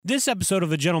This episode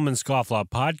of the Gentleman Scofflaw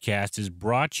podcast is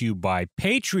brought to you by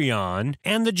Patreon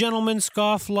and the Gentleman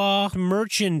Scofflaw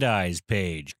merchandise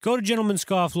page. Go to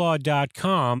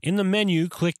gentlemanscofflaw.com. In the menu,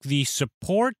 click the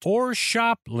support or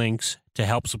shop links to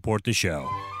help support the show.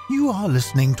 You are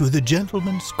listening to the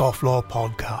Gentleman Scofflaw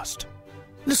podcast.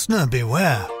 Listener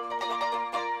beware.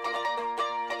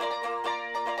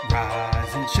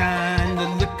 Rise and shine, the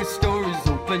liquor store is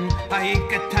open. I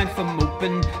ain't got time for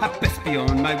moping. I best be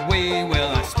on my way.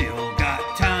 Well, I still got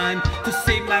time to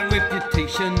save my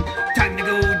reputation. Time to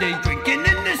go day drinking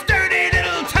in this dirty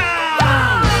little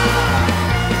town.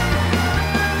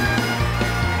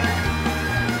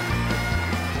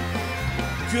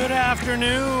 Good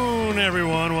afternoon,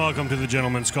 everyone. Welcome to the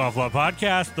Gentleman Scofflaw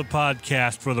podcast, the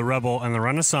podcast for the rebel and the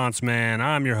Renaissance man.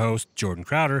 I'm your host, Jordan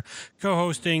Crowder.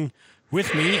 Co-hosting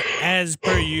with me, as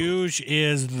per usual,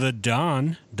 is the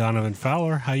Donovan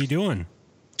Fowler. How you doing?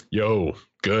 Yo,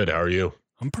 good. How are you?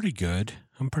 I'm pretty good.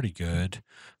 Pretty good.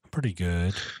 Pretty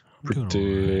good.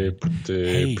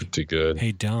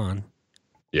 Hey, Don.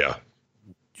 Yeah.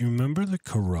 Do you remember the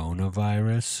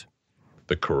coronavirus?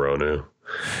 The corona.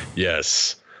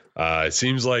 Yes. It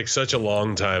seems like such a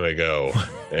long time ago.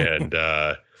 And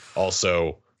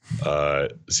also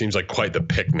seems like quite the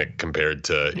picnic compared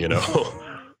to,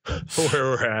 where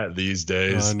we're at these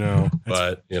days. I know.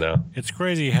 But, It's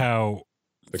crazy how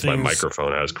my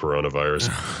microphone has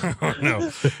coronavirus. Oh, no.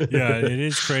 Yeah, it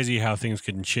is crazy how things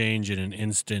can change in an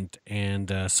instant,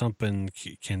 and something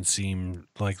can seem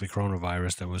like the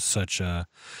coronavirus that was such a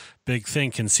big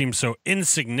thing can seem so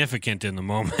insignificant in the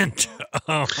moment.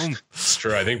 It's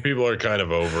true. I think people are kind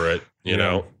of over it, you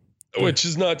know. Which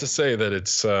is not to say that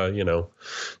it's,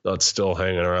 not still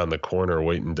hanging around the corner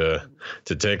waiting to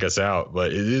take us out.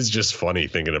 But it is just funny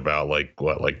thinking about like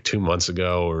 2 months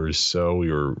ago or so,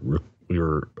 we were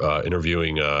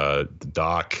interviewing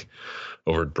Doc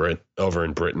over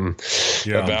in Britain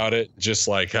about it, just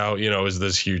like how, it was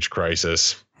this huge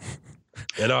crisis.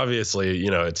 And obviously,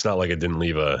 it's not like it didn't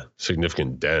leave a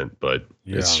significant dent, but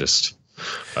it's just,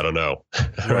 I don't know.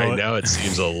 Right now, it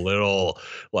seems a little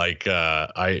like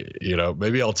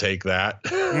maybe I'll take that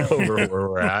over where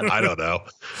we're at. I don't know.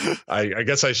 I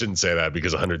guess I shouldn't say that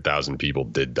because 100,000 people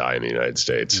did die in the United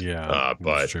States. Yeah,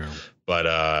 that's true.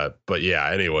 But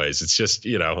yeah. Anyways, it's just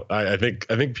I think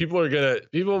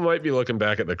people might be looking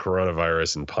back at the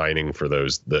coronavirus and pining for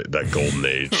that golden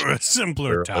age, a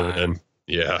simpler time.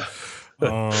 Yeah.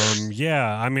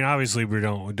 Yeah, I mean, obviously we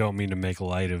don't mean to make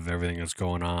light of everything that's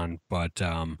going on, but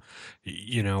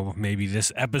maybe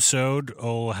this episode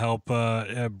will help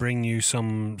bring you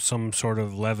some sort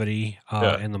of levity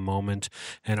in the moment,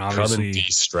 and obviously come and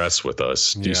de-stress with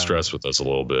us a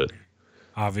little bit.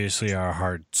 Obviously, our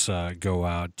hearts go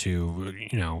out to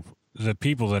the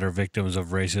people that are victims of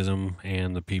racism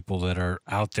and the people that are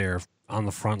out there on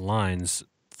the front lines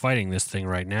fighting this thing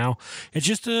right now. It's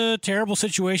just a terrible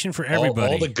situation for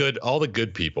everybody. All the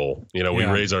good people. We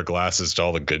raise our glasses to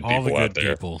all the good people. All the good out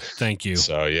there. people. Thank you.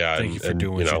 So thank you for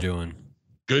doing what you're doing.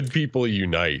 Good people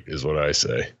unite is what I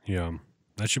say. Yeah,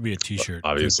 that should be a T-shirt.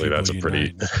 Obviously, that's a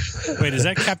pretty. Wait, is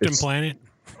that Captain Planet?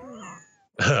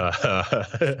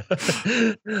 I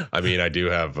mean, I do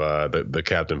have the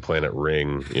Captain Planet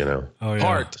ring. Oh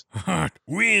yeah. Heart,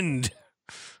 wind.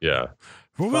 Yeah.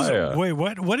 What was it? Wait,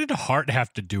 what did heart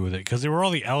have to do with it? Because there were all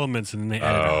the elements, and then they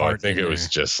added heart. I think it was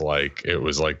just like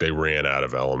they ran out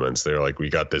of elements. They were like, we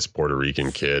got this Puerto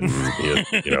Rican kid, and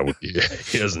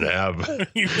he doesn't have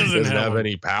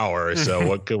any power. So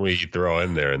what can we throw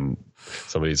in there? And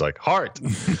somebody's like, heart,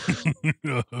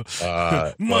 money.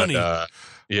 Money.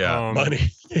 Yeah.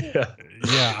 Yeah.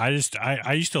 I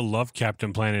used to love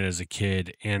Captain Planet as a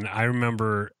kid, and I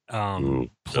remember playing.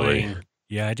 Really?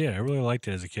 Yeah, I did. I really liked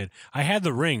it as a kid. I had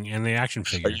the ring and the action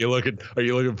figure. Are you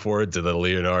looking forward to the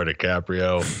Leonardo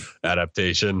DiCaprio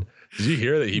adaptation? Did you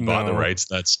hear that he bought the rights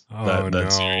to that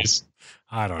series?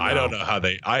 I don't know. I don't know how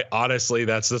honestly,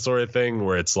 that's the sort of thing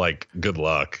where it's like, good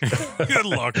luck. Good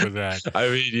luck with that. I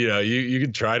mean, you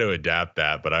can try to adapt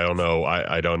that, but I don't know.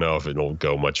 I don't know if it'll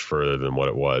go much further than what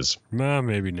it was. No,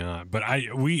 maybe not. But I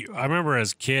remember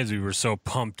as kids, we were so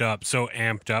pumped up, so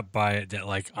amped up by it that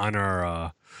like on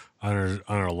our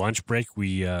lunch break,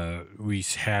 we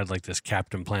had like this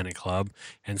Captain Planet Club,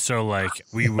 and so like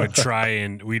we would try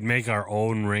and we'd make our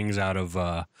own rings out of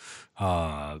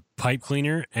pipe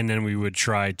cleaner, and then we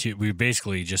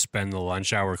basically just spend the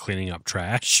lunch hour cleaning up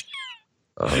trash.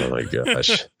 Oh my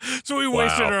gosh! So we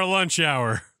wasted our lunch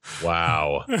hour.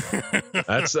 Wow,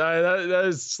 that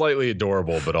is slightly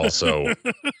adorable, but also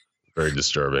very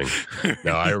disturbing.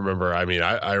 No, I remember. I mean,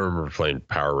 I remember playing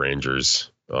Power Rangers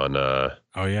on.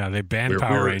 Oh yeah, they banned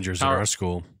Power Rangers at our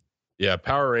school. Yeah,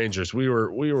 Power Rangers. We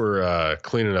were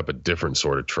cleaning up a different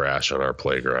sort of trash on our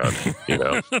playground.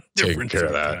 Taking care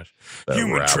of that.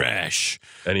 Human trash.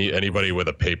 Anybody with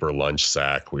a paper lunch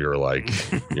sack, we were like,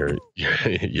 you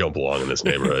don't belong in this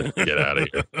neighborhood. Get out of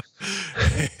here.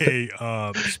 Hey,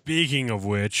 speaking of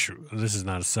which, this is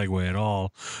not a segue at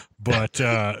all, but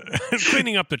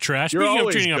cleaning up the trash. You're Speaking of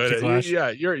always cleaning up good the at, trash. yeah,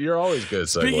 you're always good at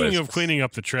segues. Speaking of cleaning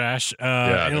up the trash, in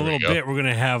a little bit, we're going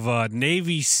to have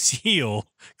Navy SEAL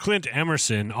Clint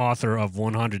Emerson, author of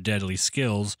 100 Deadly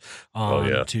Skills,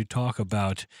 to talk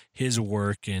about his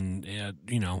work and,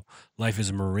 life as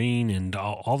a Marine and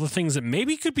all the things that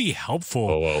maybe could be helpful.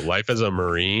 Oh, life as a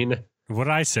Marine? What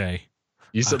did I say?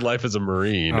 You said life as a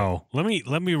Marine. Oh, let me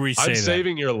re-say I'm that.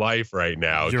 saving your life right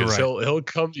now because he'll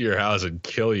come to your house and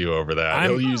kill you over that.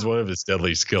 He'll use one of his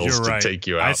deadly skills to take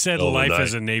you out. I said life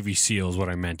as a Navy SEAL is what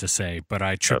I meant to say, but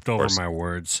I tripped over my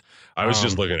words. I was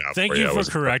just looking out for you. Thank you for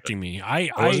correcting me. I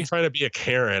wasn't trying to be a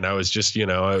Karen. I was just,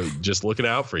 just looking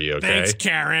out for you. Okay. Thanks,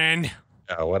 Karen.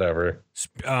 Yeah, whatever.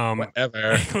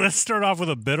 Whatever. Let's start off with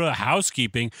a bit of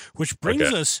housekeeping, which brings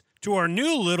us to our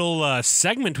new little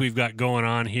segment we've got going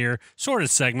on here, sort of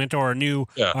segment, or our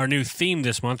new theme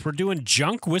this month. We're doing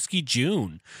Junk Whiskey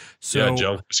June. So,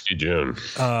 Junk Whiskey June.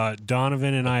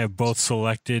 Donovan and I have both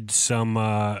selected some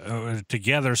of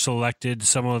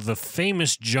the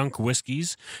famous junk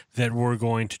whiskeys that we're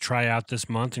going to try out this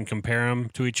month and compare them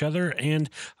to each other. And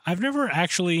I've never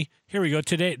actually... Here we go.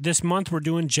 This month, we're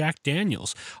doing Jack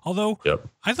Daniels. Although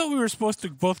I thought we were supposed to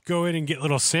both go in and get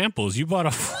little samples. You bought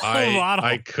a full bottle.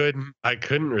 I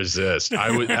couldn't resist.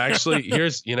 I would actually.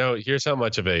 Here's how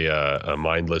much of a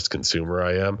mindless consumer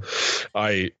I am.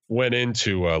 I went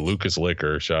into Lucas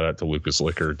Liquor. Shout out to Lucas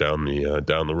Liquor down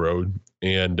the road,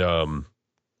 and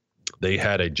they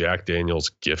had a Jack Daniels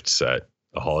gift set,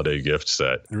 a holiday gift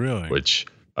set. Really? Which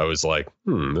I was like,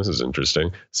 this is interesting.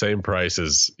 Same price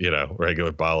as,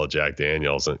 regular bottle of Jack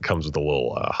Daniels. And it comes with a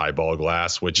little highball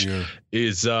glass, which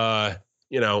is,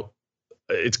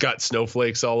 it's got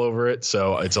snowflakes all over it.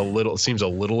 So it seems a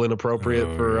little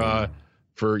inappropriate for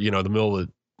the middle of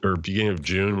or beginning of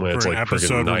June when it's like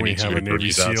freaking 92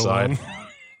 degrees outside.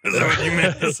 Is that what you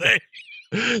meant to say?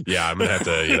 Yeah, I'm gonna have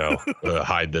to,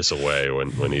 hide this away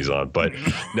when he's on. But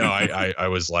no, I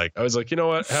was like, you know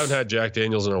what? I haven't had Jack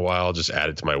Daniels in a while. I'll just add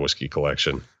it to my whiskey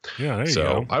collection. Yeah, there you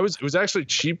go. It was actually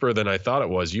cheaper than I thought it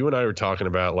was. You and I were talking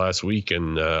about last week,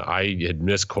 and I had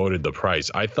misquoted the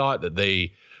price. I thought that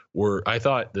the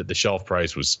shelf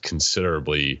price was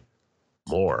considerably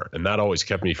more, and that always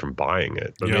kept me from buying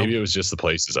it. But maybe it was just the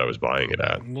places I was buying it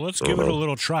at. Well, let's give it a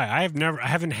little try. I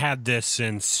haven't had this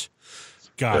since.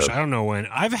 Gosh, I don't know when.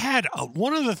 I've had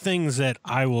one of the things that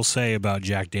I will say about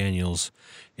Jack Daniels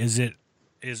is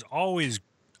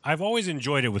I've always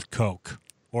enjoyed it with Coke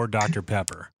or Dr.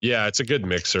 Pepper. Yeah, it's a good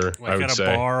mixer. Like I would at a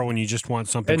bar when you just want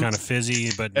something kind of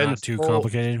fizzy but not too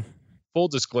complicated. Full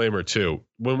disclaimer too,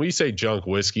 when we say junk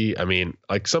whiskey, I mean,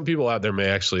 like some people out there may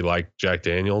actually like Jack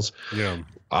Daniels. Yeah.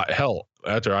 Hell,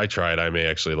 after I try it, I may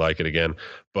actually like it again.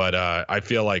 But I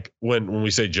feel like when we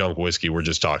say junk whiskey, we're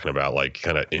just talking about like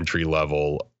kind of entry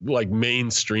level, like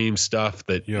mainstream stuff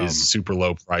that is super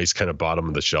low price, kind of bottom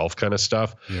of the shelf kind of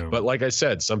stuff. Yeah. But like I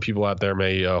said, some people out there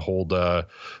may hold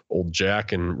old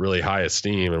Jack in really high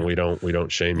esteem, and we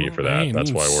don't shame you for that.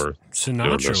 That's why we're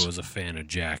Sinatra was a fan of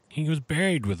Jack. He was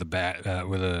buried with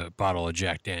a bottle of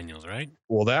Jack Daniels, right?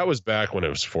 Well, that was back when it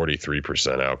was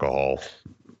 43% alcohol.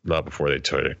 Not before they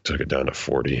took it down to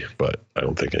 40, but I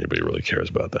don't think anybody really cares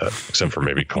about that, except for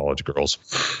maybe college girls.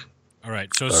 All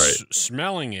right. So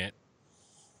smelling it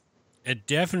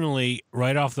definitely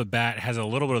right off the bat has a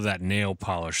little bit of that nail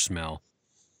polish smell.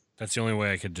 That's the only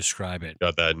way I could describe it.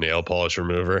 Got that nail polish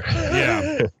remover.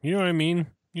 Yeah. You know what I mean?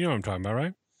 You know what I'm talking about,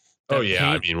 right? That paint.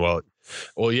 I mean,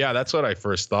 well, yeah, that's what I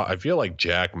first thought. I feel like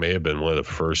Jack may have been one of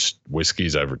the first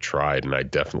whiskeys I ever tried, and I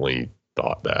definitely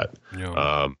thought that.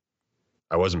 Yeah.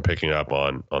 I wasn't picking up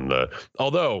on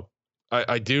although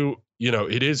I do,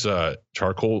 it is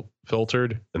charcoal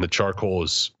filtered, and the charcoal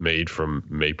is made from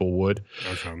maple wood.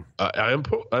 Okay.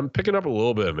 I'm picking up a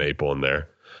little bit of maple in there.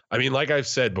 I mean, like I've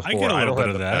said before, I don't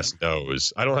have the best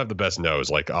nose. I don't have the best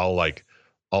nose. Like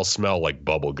I'll smell like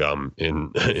bubble gum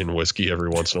in whiskey every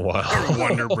once in a while. Or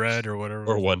Wonder Bread or whatever.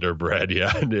 Or Wonder Bread,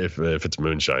 yeah. If it's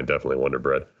moonshine, definitely Wonder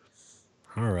Bread.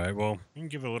 All right. Well, you can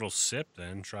give it a little sip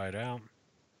then. Try it out.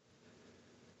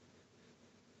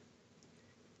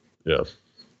 Yeah.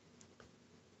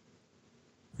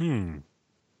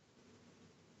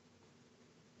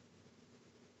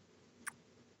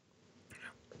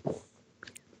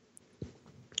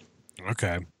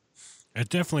 Okay. It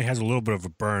definitely has a little bit of a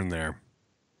burn there.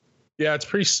 Yeah, it's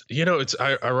pretty, it's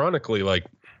ironically like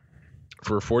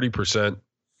for 40%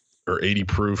 or 80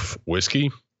 proof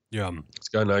whiskey. Yeah. It's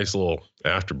got a nice little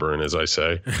afterburn, as I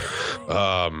say.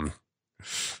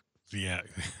 Yeah.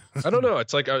 I don't know.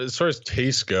 It's like, as far as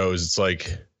taste goes, it's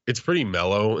like, it's pretty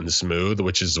mellow and smooth,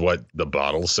 which is what the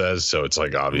bottle says. So it's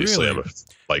like, obviously, Really?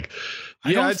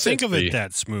 I don't think of it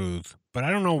that smooth, but I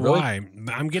don't know why.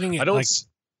 I'm getting it.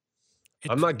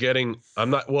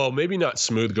 Well, maybe not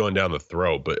smooth going down the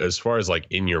throat, but as far as like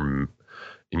in your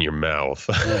mouth,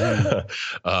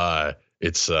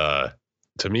 it's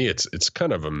to me, it's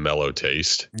kind of a mellow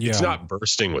taste. Yeah. It's not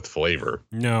bursting with flavor.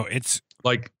 No, it's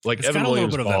Evan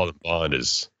Williams Bottled and Bond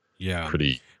is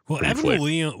pretty. Well, pretty Evan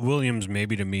flavorful. Williams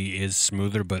maybe to me is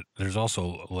smoother, but there's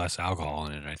also less alcohol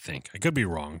in it, I think. I could be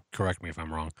wrong. Correct me if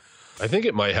I'm wrong. I think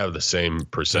it might have the same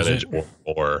percentage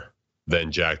or than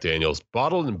Jack Daniel's.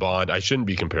 Bottled and Bond, I shouldn't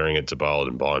be comparing it to Bottled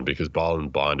and Bond because Bottled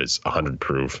and Bond is 100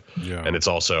 proof. Yeah. And it's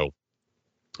also,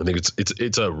 I think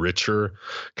it's a richer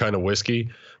kind of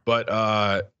whiskey. But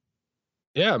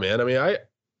yeah, man. I mean,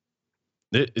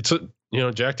 it's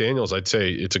Jack Daniel's, I'd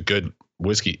say it's a good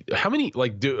whiskey. How many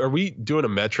are we doing a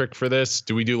metric for this?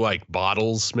 Do we do like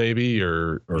bottles maybe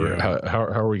or how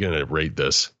are we going to rate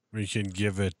this? We can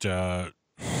give it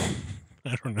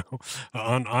I don't know.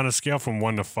 On a scale from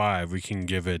 1 to 5, we can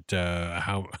give it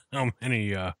how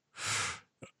many I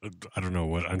don't know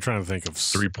what I'm trying to think of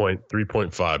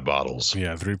 3.5 bottles.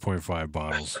 Yeah, 3.5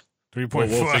 bottles. 3.5.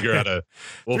 We'll figure out a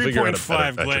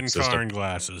 3.5 Glencairn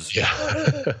glasses. Yeah.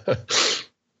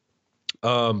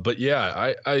 But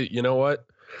yeah, I you know what?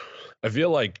 I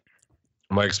feel like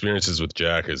my experiences with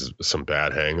Jack is some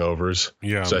bad hangovers.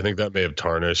 Yeah. So I think that may have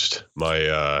tarnished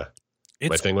my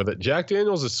my thing with it. Jack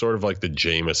Daniel's is sort of like the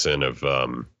Jameson of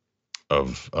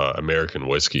American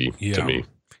whiskey to me.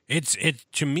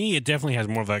 To me it definitely has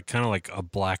more of that kind of like a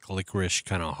black licorice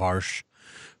kind of harsh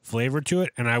flavor to it.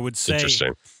 And I would say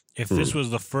if this was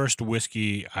the first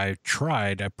whiskey I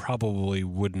tried, I probably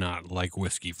would not like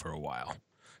whiskey for a while.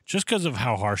 Just because of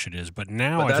how harsh it is, but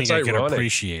now I think I can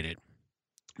appreciate it.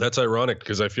 That's ironic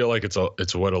because I feel like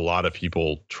it's what a lot of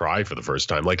people try for the first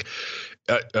time. Like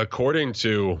according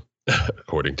to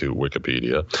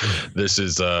Wikipedia, this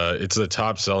is it's the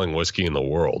top selling whiskey in the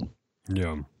world.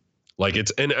 Yeah. Like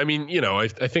and I mean, I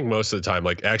think most of the time,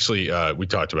 like actually we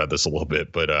talked about this a little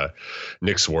bit, but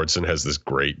Nick Swartzen has this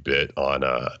great bit on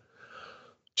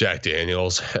Jack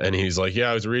Daniels, and he's like, yeah,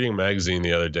 I was reading a magazine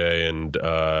the other day and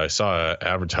I saw an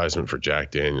advertisement for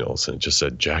Jack Daniels and it just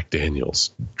said, Jack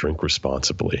Daniels, drink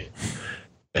responsibly.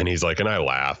 And he's like, and I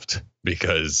laughed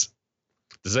because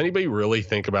does anybody really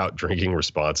think about drinking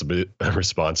responsibly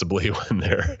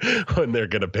when they're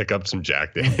going to pick up some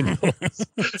Jack Daniels?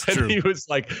 And he was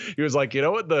like, you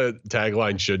know what the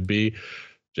tagline should be?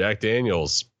 Jack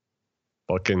Daniels,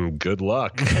 fucking good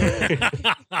luck.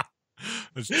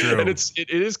 That's true. And it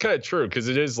is kind of true because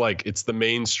it is like it's the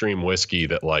mainstream whiskey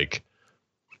that like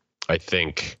I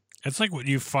think it's like what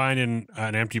you find in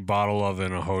an empty bottle of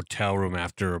in a hotel room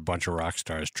after a bunch of rock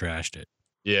stars trashed it.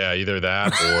 Yeah, either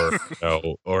that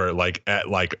or like at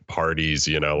like parties,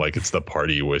 like it's the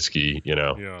party whiskey,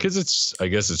 because I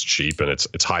guess it's cheap and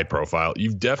it's high profile.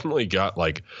 You've definitely got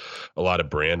like a lot of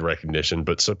brand recognition,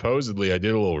 but supposedly I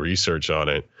did a little research on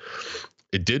it.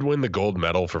 It did win the gold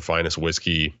medal for finest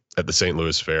whiskey at the St.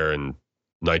 Louis Fair in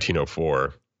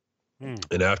 1904.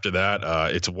 And after that,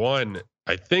 it's won,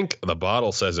 I think the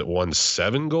bottle says it won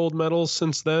 7 gold medals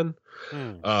since then.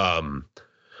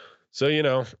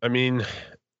 So, I mean,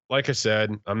 like I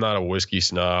said, I'm not a whiskey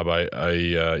snob. I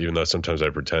even though sometimes I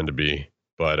pretend to be,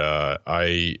 but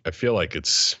I feel like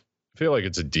it's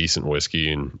a decent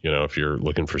whiskey, and if you're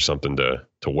looking for something to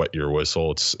wet your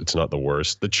whistle, it's not the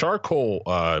worst. The charcoal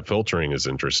filtering is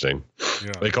interesting.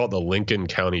 Yeah. They call it the Lincoln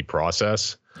County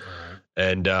process.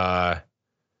 And what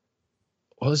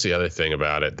was the other thing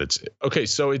about it? That's okay.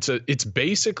 So it's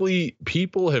basically,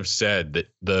 people have said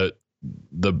that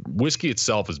the whiskey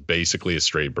itself is basically a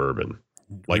straight bourbon.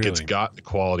 Like It's got the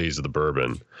qualities of the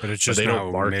bourbon, but it's just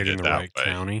not made in the right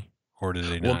county. Or do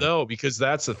they not? Well, no, because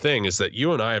that's the thing is that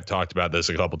you and I have talked about this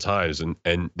a couple times,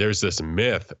 and there's this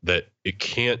myth that it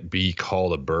can't be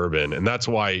called a bourbon, and that's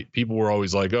why people were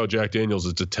always like, "Oh, Jack Daniel's,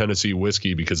 it's a Tennessee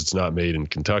whiskey because it's not made in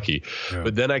Kentucky." Yeah.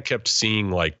 But then I kept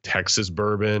seeing like Texas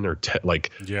bourbon or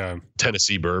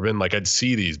Tennessee bourbon. Like I'd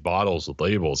see these bottles with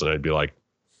labels, and I'd be like,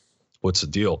 "What's the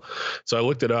deal?" So I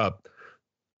looked it up.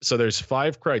 So there's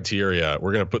 5 criteria.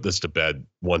 We're going to put this to bed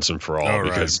once and for all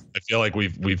because I feel like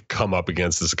we've come up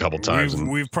against this a couple times.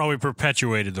 We've probably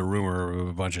perpetuated the rumor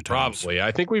a bunch of times. Probably.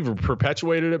 I think we've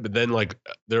perpetuated it, but then like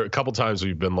there are a couple times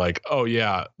we've been like, oh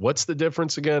yeah, what's the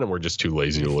difference again? And we're just too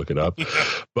lazy to look it up.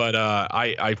 But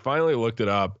I finally looked it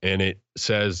up, and it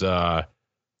says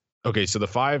Okay, so the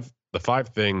five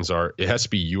things are: it has to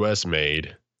be U.S.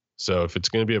 made. So if it's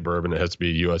going to be a bourbon, it has to be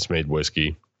a U.S. made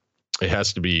whiskey. It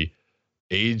has to be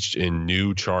aged in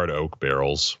new charred oak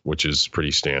barrels, which is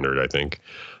pretty standard, I think.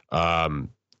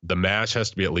 The mash has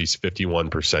to be at least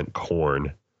 51%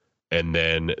 corn, and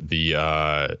then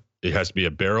it has to be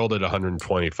barreled at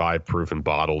 125 proof and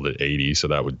bottled at 80. So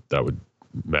that would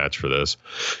match for this,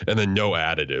 and then no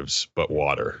additives but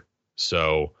water.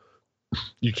 So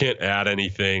you can't add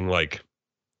anything like.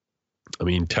 I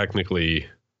mean, technically,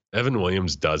 Evan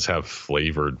Williams does have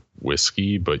flavored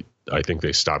whiskey, but I think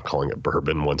they stopped calling it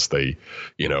bourbon once they,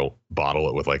 bottle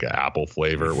it with like an apple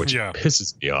flavor, which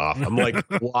pisses me off. I'm like,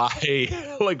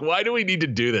 why? Like, why do we need to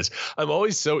do this? I'm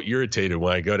always so irritated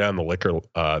when I go down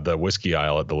the whiskey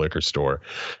aisle at the liquor store,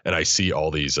 and I see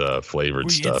all these flavored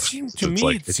stuff. It seems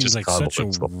like such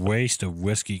a waste of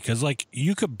whiskey, because like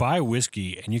you could buy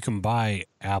whiskey and you can buy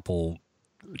apple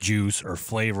juice or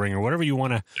flavoring or whatever you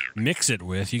want to mix it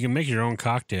with. You can make your own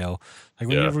cocktail. Like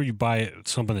whenever you buy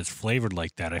something that's flavored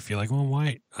like that, I feel like, well,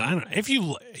 why? I don't know. If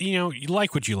you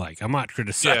like what you like. I'm not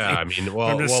criticizing. Yeah, I mean, well,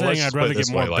 I'm just saying I'd rather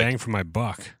get more bang for my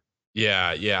buck.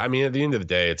 Yeah. I mean, at the end of the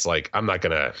day, it's like I'm not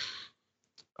gonna.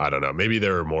 I don't know. Maybe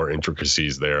there are more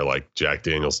intricacies there, like Jack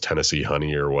Daniel's Tennessee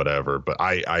Honey or whatever. But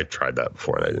I tried that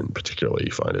before, and I didn't particularly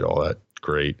find it all that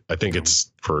great. I think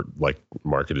it's for like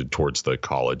marketed towards the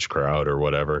college crowd or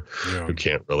whatever, who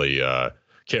can't really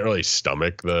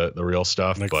stomach the real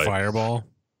stuff. Like but Fireball.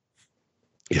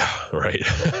 Yeah, right.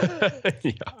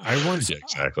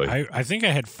 Exactly. I think I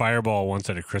had Fireball once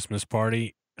at a Christmas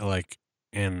party,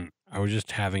 and I was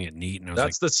just having it neat, and I was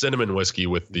that's the cinnamon whiskey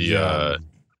with the.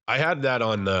 I had that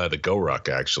on the Go Ruck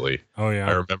actually. Oh yeah,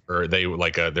 I remember they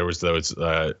there was those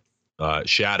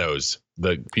Shadows.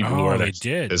 The people who weren't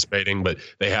participating, but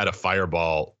they had a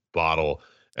Fireball bottle,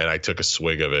 and I took a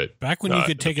swig of it. Back when you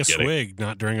could take a swig,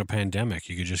 not during a pandemic,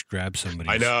 you could just grab somebody.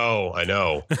 I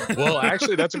know. Well,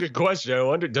 actually, that's a good question. I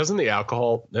wonder, doesn't the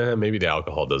alcohol? Maybe the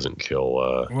alcohol doesn't kill.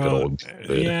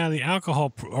 The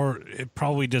alcohol, or it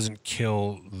probably doesn't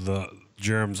kill the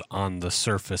germs on the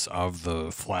surface of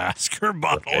the flask or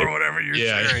bottle or whatever you're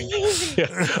sharing.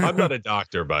 I'm not a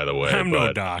doctor, by the way. I'm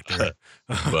no doctor.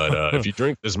 But if you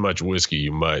drink this much whiskey,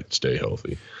 you might stay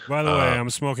healthy. By the way, I'm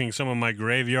smoking some of my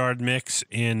graveyard mix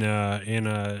in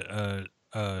a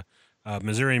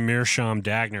Missouri Meerschaum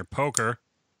Dagner poker.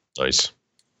 Nice.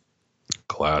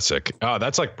 Classic. Oh,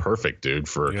 that's like perfect, dude.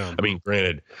 I mean,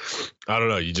 granted, I don't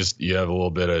know. You have a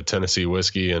little bit of Tennessee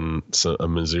whiskey and a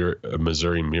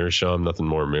Missouri Meerschaum. Nothing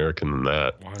more American than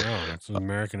that. I know. That's as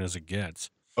American as it gets.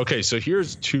 Okay, so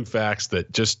here's two facts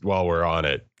that just while we're on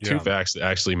it, two facts that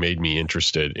actually made me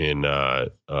interested in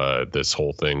this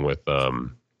whole thing with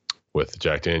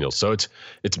Jack Daniel's. So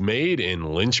it's made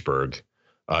in Lynchburg,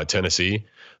 Tennessee,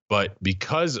 but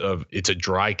because of it's a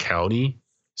dry county.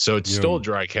 So it's still a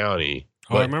dry county.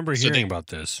 Oh, I remember hearing about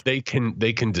this. They can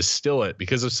distill it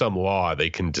because of some law. They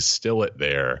can distill it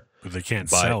there, but they can't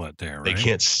sell it there. Right? They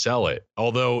can't sell it.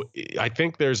 Although I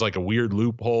think there's like a weird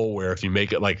loophole where if you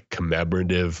make it like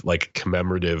commemorative like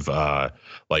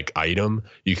item,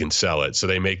 you can sell it. So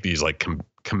they make these like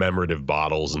commemorative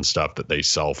bottles and stuff that they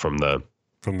sell from the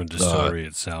distillery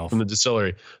itself. From the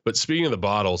distillery. But speaking of the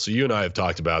bottle, so you and I have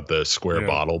talked about the square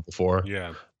bottle before.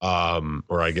 Yeah.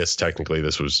 Or I guess technically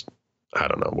this was, I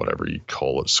don't know, whatever you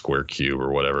call it, square cube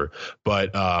or whatever.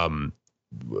 But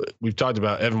we've talked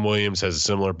about Evan Williams has a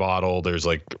similar bottle. There's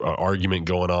like an argument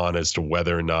going on as to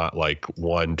whether or not like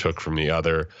one took from the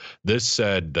other. This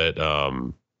said that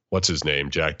what's his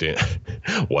name? Jack Daniel,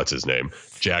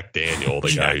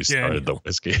 the guy who started the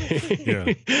whiskey.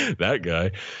 That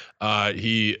guy.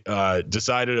 He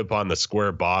decided upon the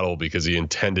square bottle because he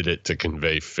intended it to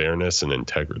convey fairness and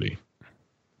integrity.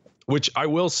 Which I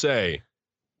will say,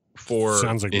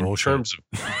 in terms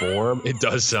of form, it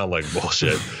does sound like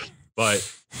bullshit.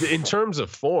 But in terms of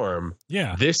form,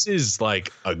 this is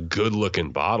like a good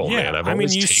looking bottle, man. I've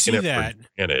always taken it for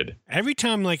granted. Every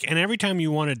time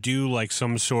you want to do like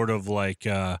some sort of like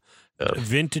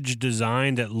vintage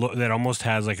design that almost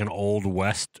has like an old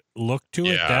West look to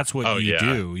it, that's what you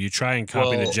do. You try and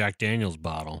copy the Jack Daniel's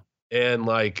bottle. And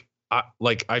I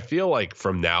feel like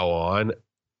from now on,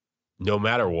 no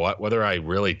matter what, whether I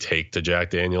really take to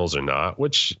Jack Daniel's or not,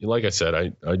 which, like I said,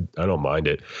 I don't mind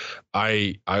it.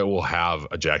 I will have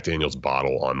a Jack Daniel's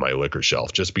bottle on my liquor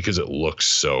shelf just because it looks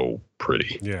so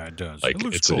pretty. Yeah, it does. Like it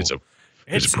looks it's cool.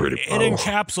 it's a pretty bottle. It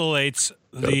encapsulates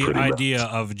the idea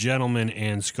of gentleman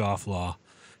and scofflaw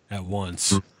at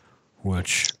once,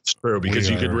 which It's true because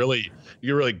you could really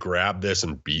grab this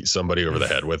and beat somebody over the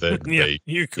head with it. Yeah, they,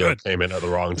 you could. Came in at the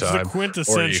wrong It's time. the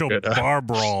quintessential bar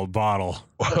brawl bottle.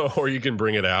 Or you can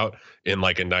bring it out in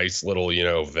like a nice little,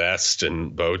 vest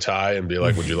and bow tie and be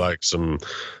like, would you like some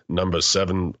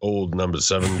old number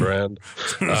 7 brand?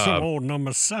 Some old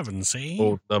number 7, see?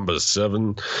 Old number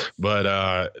 7.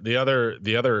 But the other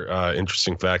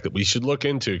interesting fact that we should look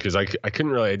into, because I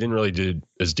didn't really do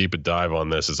as deep a dive on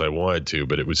this as I wanted to,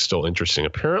 but it was still interesting.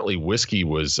 Apparently whiskey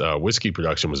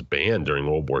production was banned during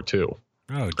World War II.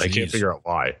 Oh, geez. I can't figure out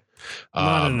why.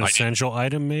 Not an essential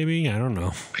item, maybe? I don't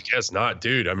know. I guess not,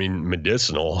 dude. I mean,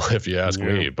 medicinal, if you ask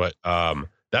me. But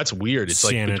that's weird. It's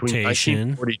like between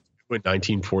 1942 and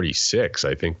 1946,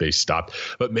 I think they stopped.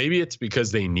 But maybe it's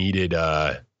because they needed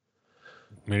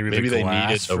maybe they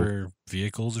needed for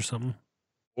vehicles or something.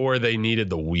 Or they needed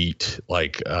the wheat,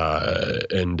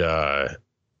 and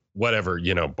whatever,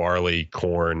 barley,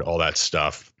 corn, all that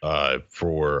stuff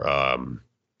for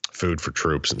food for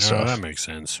troops and stuff. Oh, that makes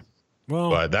sense.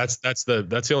 Well, but that's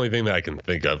the only thing that I can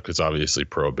think of, because obviously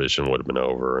prohibition would have been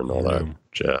over and all that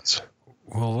jazz.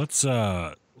 Well, let's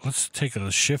take a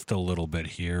shift a little bit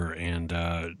here. And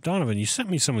Donovan, you sent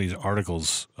me some of these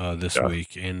articles this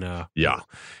week, and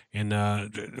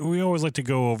we always like to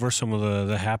go over some of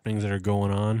the happenings that are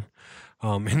going on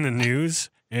in the news.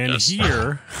 And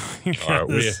here, all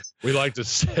right, we like to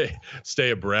stay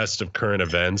abreast of current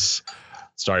events.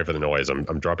 Sorry for the noise.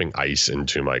 I'm dropping ice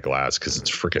into my glass because it's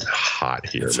freaking hot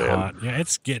here, it's man. Hot. Yeah,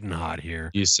 it's getting hot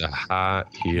here. It's hot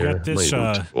here. Got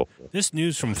this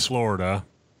news from Florida,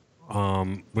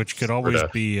 which could always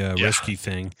be a risky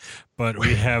thing. But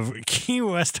we have Key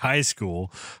West High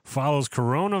School follows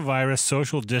coronavirus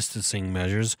social distancing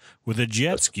measures with a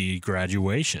jet ski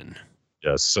graduation.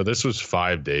 Yes. So this was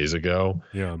 5 days ago.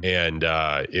 Yeah. And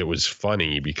it was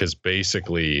funny because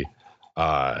basically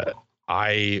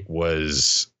I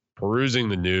was perusing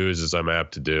the news, as I'm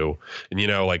apt to do. And,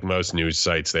 like most news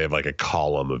sites, they have like a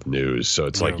column of news. So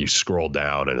it's like you scroll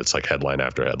down and it's like headline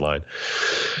after headline.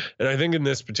 And I think in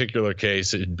this particular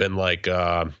case, it had been like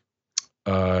the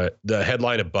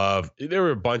headline above. There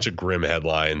were a bunch of grim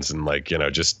headlines and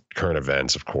just current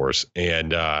events, of course.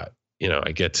 And,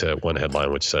 I get to one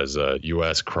headline which says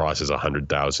U.S. crosses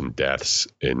 100,000 deaths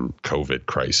in COVID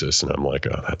crisis. And I'm like,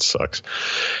 oh, that sucks.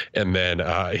 And then,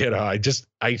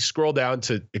 I scroll down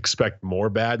to expect more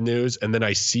bad news. And then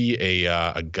I see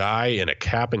a guy in a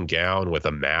cap and gown with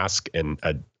a mask and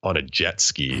on a jet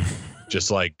ski,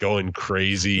 just like going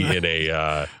crazy in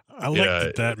a I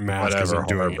like that mask isn't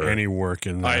doing any work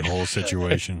in that whole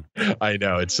situation. I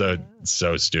know, it's so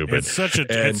stupid. It's such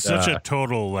a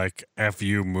total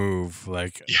FU move.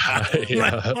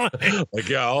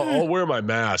 I'll wear my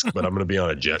mask, but I'm going to be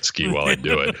on a jet ski while I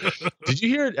do it. Did you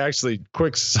hear? Actually,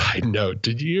 quick side note.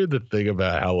 Did you hear the thing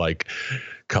about how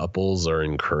couples are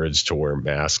encouraged to wear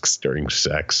masks during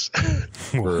sex?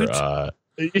 Well,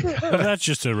 that's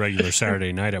just a regular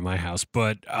Saturday night at my house,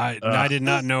 but I did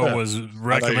not know it was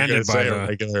recommended by the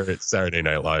regular Saturday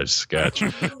Night Live sketch.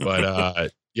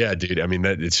 But yeah, dude. I mean,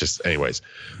 it's just, anyways.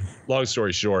 Long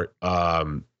story short, I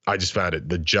just found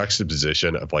the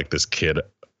juxtaposition of this kid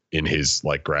in his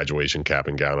graduation cap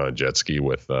and gown on a jet ski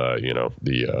with the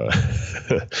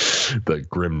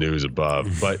grim news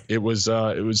above. But it was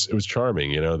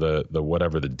charming.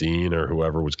 The dean or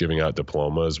whoever was giving out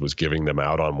diplomas was giving them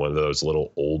out on one of those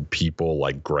little old people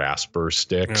grasper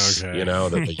sticks,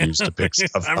 that they use to pick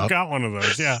stuff up. I've got one of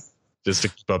those, yeah. Just to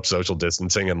keep up social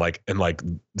distancing, and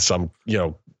some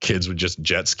kids would just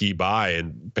jet ski by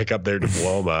and pick up their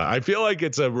diploma. I feel like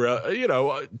it's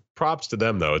props to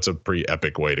them though. It's a pretty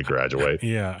epic way to graduate.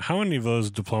 Yeah. How many of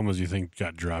those diplomas do you think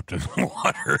got dropped in the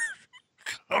water?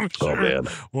 I'm sure man.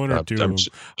 One or two of them.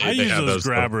 I use those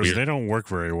grabbers. They don't work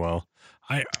very well.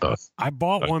 I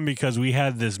bought one because we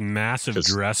had this massive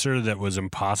dresser that was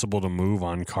impossible to move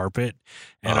on carpet,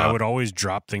 and I would always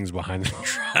drop things behind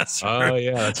the dresser. Oh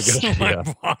yeah, that's a good idea.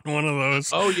 I bought one of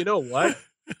those. Oh, you know what?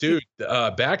 Dude,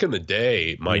 back in the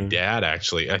day, my dad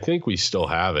actually, I think we still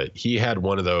have it. He had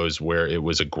one of those where it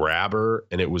was a grabber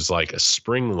and it was like a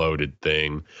spring-loaded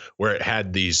thing where it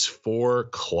had these 4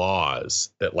 claws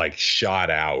that shot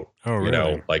out,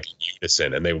 in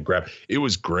unison, and they would grab. It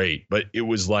was great, but it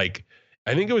was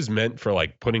I think it was meant for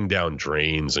putting down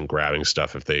drains and grabbing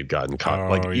stuff if they had gotten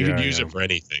caught. You could use it for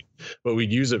anything, but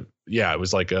we'd use it. Yeah, it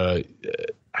was I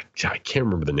can't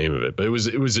remember the name of it, but it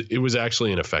was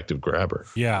actually an effective grabber.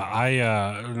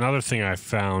 Yeah, another thing I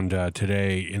found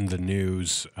today in the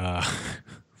news,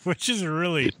 which is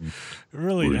really,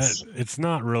 it's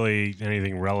not really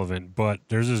anything relevant, but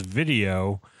there's this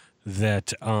video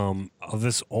that of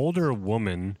this older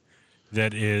woman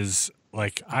that is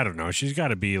like, I don't know, she's got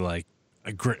to be like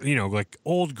like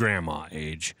old grandma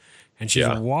age. And she's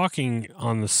walking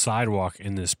on the sidewalk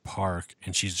in this park,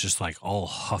 and she's just like all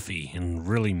huffy and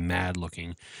really mad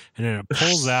looking. And then it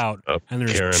pulls out, and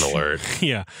there's Karen alert.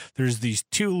 Yeah, there's these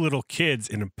two little kids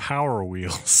in Power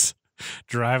Wheels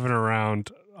driving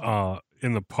around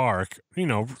in the park,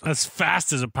 as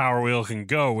fast as a Power Wheel can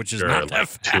go, which is not that like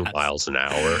fast. 2 miles an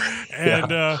hour.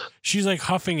 And she's like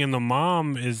huffing, and the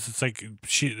mom is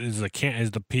she is the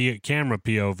camera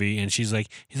POV, and he's like,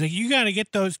 you got to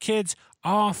get those kids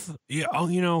off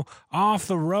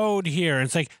the road here. And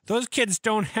it's like, those kids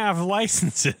don't have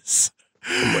licenses.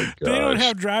 Oh my gosh. They don't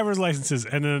have driver's licenses.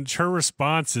 And then her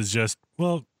response is just,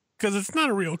 well, because it's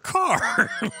not a real car.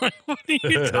 Like, what are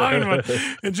you talking about?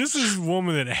 And just this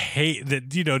woman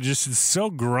just is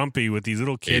so grumpy with these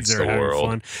little kids that are having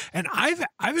fun. And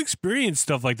I've experienced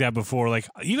stuff like that before. Like,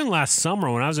 even last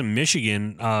summer when I was in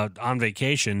Michigan on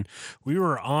vacation, we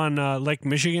were on Lake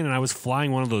Michigan, and I was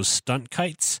flying one of those stunt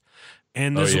kites.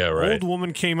 And this old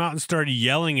woman came out and started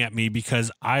yelling at me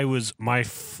because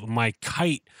my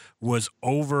kite was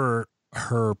over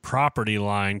her property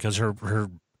line because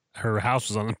her house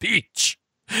was on the beach.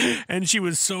 And she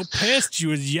was so pissed. She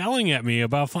was yelling at me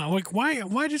about flying. Like,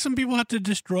 why do some people have to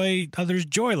destroy others'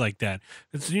 joy like that?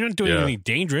 You're not doing anything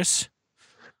dangerous.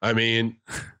 I mean,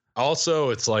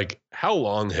 also, it's like, how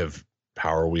long have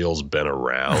Power Wheels been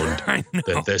around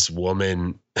that this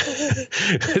woman,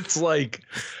 it's like,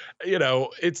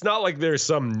 it's not like there's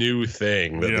some new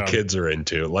thing that the kids are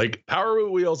into. Like, Power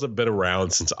Wheels have been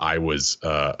around since I was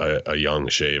a young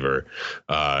shaver,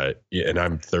 and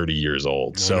I'm 30 years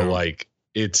old. So like,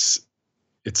 it's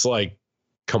like,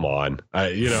 come on,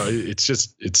 it's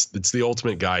the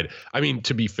ultimate guide. I mean,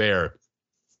 to be fair,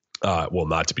 well,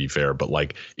 not to be fair, but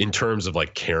like in terms of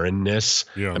like Karen-ness,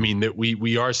 I mean that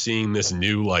we are seeing this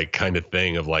new like kind of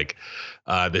thing of like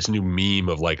this new meme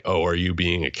of like, oh, are you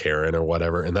being a Karen or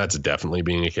whatever? And that's definitely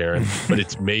being a Karen, but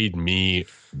it's made me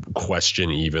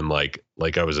question even like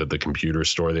I was at the computer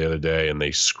store the other day and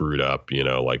they screwed up,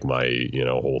 like my,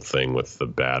 whole thing with the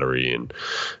battery. And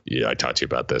I talked to you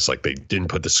about this, like they didn't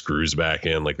put the screws back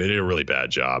in, like they did a really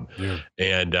bad job.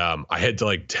 And I had to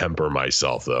like temper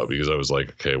myself though, because I was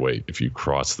like, okay, wait, if you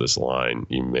cross this line,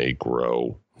 you may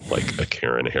grow like a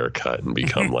Karen haircut and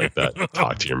become like that.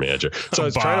 Talk to your manager. So I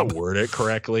was trying to word it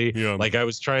correctly. Like I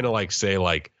was trying to like say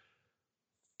like,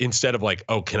 instead of like,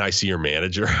 oh, can I see your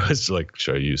manager? I was like,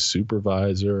 should I use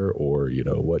supervisor or,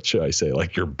 what should I say?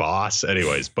 Like your boss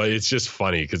anyways, but it's just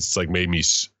funny because it's like made me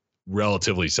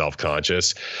relatively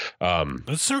self-conscious.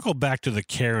 Let's circle back to the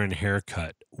Karen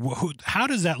haircut. How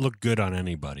does that look good on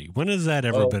anybody? When has that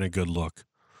ever been a good look?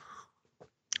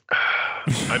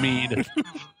 I mean,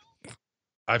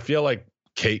 I feel like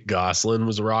Kate Gosselin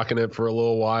was rocking it for a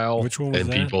little while. Which one was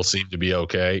that? People seem to be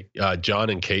okay. John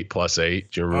and Kate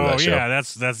 +8. Do you remember that show? Yeah,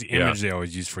 that's the image they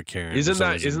always use for Karen. Isn't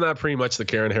that pretty much the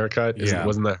Karen haircut?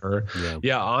 Wasn't that her?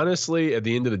 Yeah. Honestly, at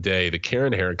the end of the day, the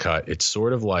Karen haircut, it's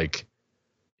sort of like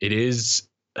it's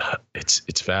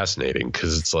fascinating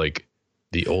because it's like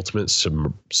the ultimate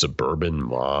suburban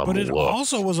mom. But it look.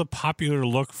 Also was a popular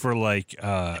look for like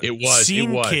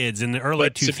scene kids in the early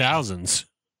 2000s.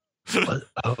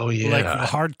 Oh yeah, like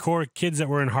hardcore kids that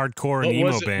were in hardcore and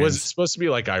emo bands. Was it supposed to be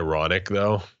like ironic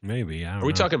though? Maybe. I don't know. Are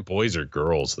we talking boys or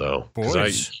girls though?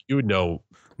 Boys. You would know.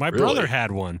 My brother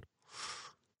had one.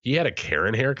 He had a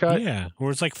Karen haircut. Yeah,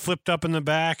 where it's like flipped up in the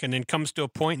back and then comes to a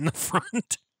point in the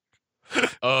front.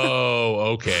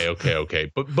 Oh,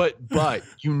 okay. But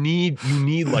you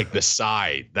need like the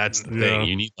side. That's the thing.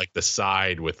 You need like the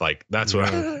side with like. That's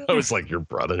what I was like. Your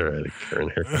brother had a Karen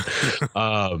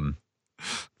haircut.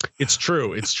 It's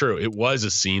true. It was a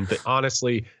scene thing.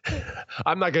 Honestly,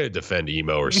 I'm not going to defend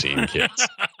emo or scene kids.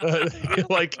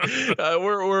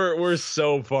 We're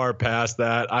so far past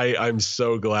that. I'm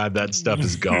so glad that stuff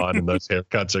is gone and those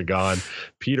haircuts are gone.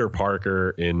 Peter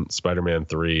Parker in Spider-Man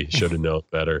 3 should have known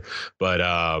better. But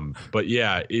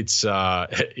yeah,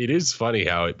 it is funny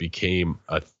how it became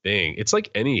a thing. It's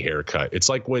like any haircut. It's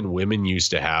like when women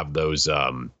used to have those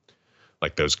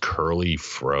like those curly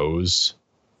fros.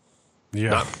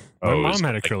 Yeah, my mom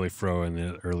had a curly fro in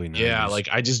the early 90s. Yeah, like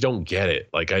I just don't get it.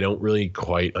 Like I don't really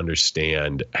quite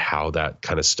understand how that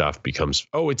kind of stuff becomes.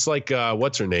 Oh, it's like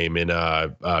what's her name in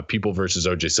People versus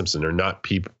O.J. Simpson, or not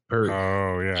People?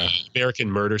 American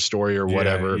Murder Story or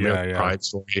whatever, American Crime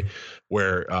Story,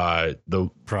 where the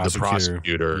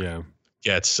prosecutor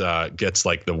gets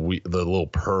like the little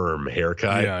perm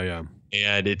haircut. Yeah.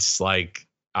 And it's like,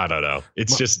 I don't know.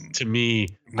 It's just, to me,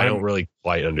 I don't really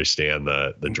quite understand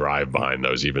the drive behind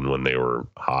those, even when they were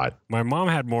hot. My mom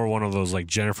had more one of those like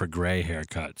Jennifer Grey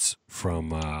haircuts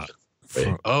from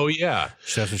Oh yeah,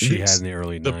 That's what she had in the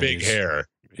early 90s. The big hair.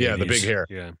 Yeah, the big hair.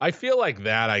 Yeah. I feel like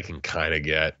that I can kind of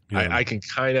get. Yeah. I can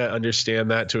kind of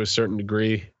understand that to a certain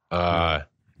degree.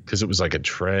 Because it was like a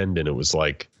trend, and it was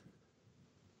like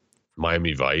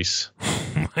Miami Vice.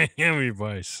 Miami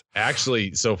Vice.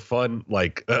 Actually, so fun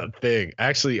thing.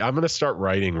 Actually, I'm gonna start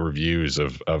writing reviews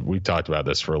of. We talked about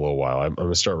this for a little while. I'm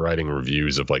gonna start writing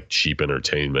reviews of like cheap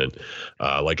entertainment,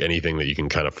 like anything that you can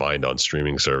kind of find on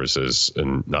streaming services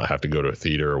and not have to go to a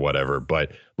theater or whatever.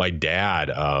 But my dad,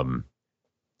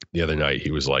 the other night,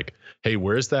 he was like, "Hey,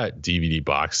 where's that DVD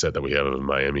box set that we have of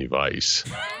Miami Vice?"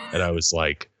 And I was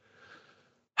like,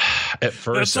 at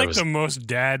first, that's like the most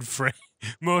dad phrase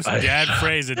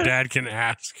a dad can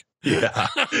ask. Yeah.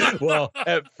 Well,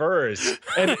 at first,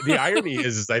 and the irony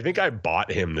is I think I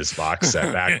bought him this box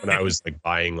set back when I was like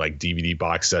buying like DVD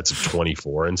box sets of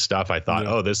 24 and stuff. I thought,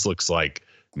 oh, this looks like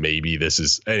maybe this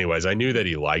is. Anyways, I knew that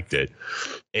he liked it,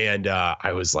 and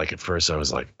I was like, at first, I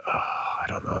was like, oh, I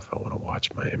don't know if I want to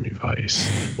watch Miami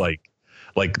Vice, like,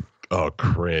 oh,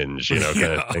 cringe, kind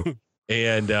of thing.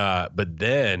 And but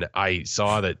then I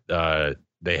saw that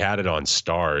they had it on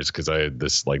Stars because I had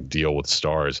this like deal with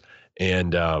Stars,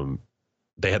 and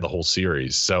they had the whole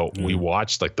series. So we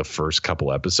watched like the first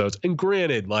couple episodes, and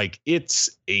granted, like it's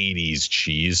 80s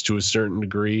cheese to a certain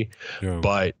degree,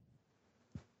 but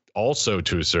also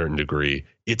to a certain degree,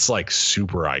 it's like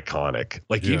super iconic.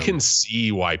 Like you can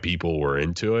see why people were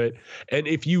into it. And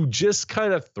if you just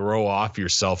kind of throw off your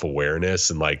self-awareness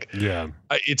and like,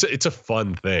 it's a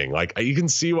fun thing. Like you can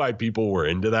see why people were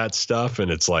into that stuff. And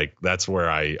it's like, that's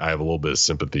where I have a little bit of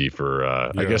sympathy for,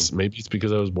 I guess maybe it's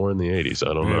because I was born in the 80s.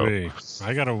 I don't know.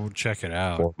 I got to check it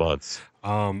out. 4 months.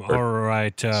 All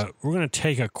right. We're going to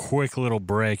take a quick little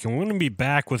break, and we're going to be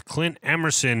back with Clint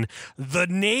Emerson, the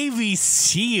Navy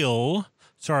SEAL.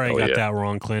 Sorry, I got that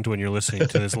wrong, Clint, when you're listening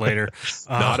to this later.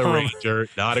 Not a Ranger,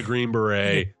 not a Green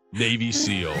Beret, Navy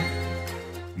SEAL.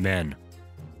 Men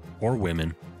or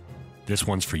women, this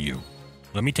one's for you.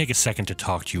 Let me take a second to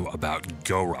talk to you about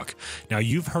GoRuck. Now,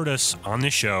 you've heard us on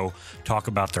this show talk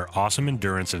about their awesome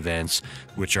endurance events,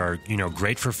 which are,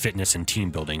 great for fitness and team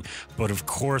building. But of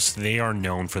course, they are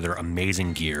known for their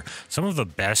amazing gear. Some of the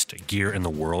best gear in the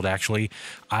world, actually.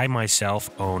 I myself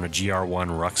own a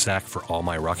GR1 rucksack for all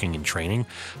my rucking and training.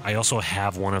 I also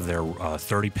have one of their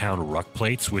 30-pound ruck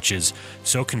plates, which is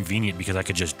so convenient because I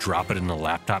could just drop it in the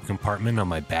laptop compartment on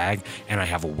my bag, and I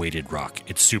have a weighted ruck.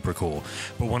 It's super cool.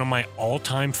 But one of my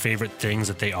all-time favorite things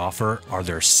that they offer are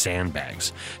their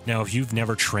sandbags. Now, if you've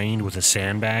never trained with a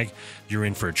sandbag, you're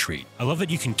in for a treat. I love that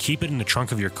you can keep it in the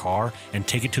trunk of your car and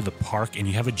take it to the park, and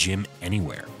you have a gym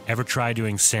anywhere. Ever try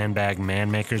doing sandbag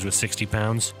man makers with 60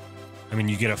 pounds? I mean,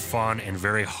 you get a fun and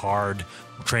very hard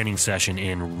training session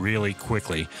in really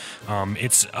quickly.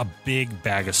 It's a big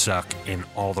bag of suck in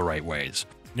all the right ways.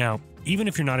 Now, even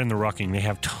if you're not in the rucking, they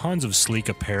have tons of sleek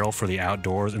apparel for the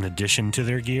outdoors in addition to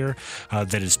their gear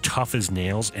that is tough as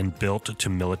nails and built to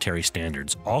military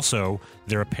standards. Also,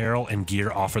 their apparel and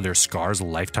gear offer their scars a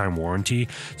lifetime warranty,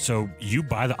 so you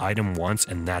buy the item once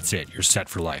and that's it. You're set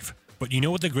for life. But you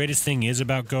know what the greatest thing is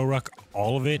about GoRuck?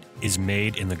 All of it is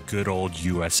made in the good old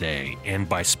USA, and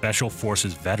by Special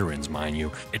Forces veterans, mind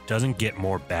you. It doesn't get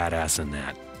more badass than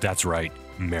that. That's right,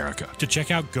 America. To check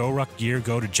out GoRuck gear,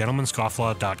 go to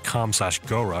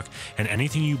gentlemanscofflaw.com/GoRuck, and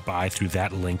anything you buy through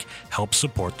that link helps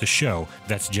support the show.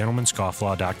 That's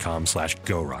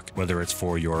gentlemanscofflaw.com/GoRuck. Whether it's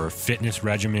for your fitness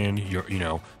regimen, your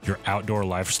outdoor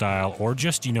lifestyle, or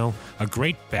just, a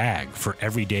great bag for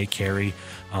everyday carry,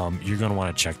 you're going to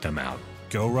want to check them out.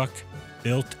 GoRuck,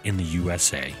 built in the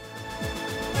USA.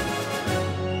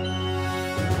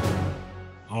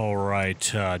 All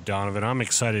right, Donovan, I'm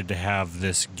excited to have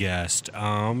this guest.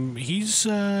 He's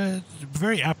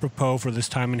very apropos for this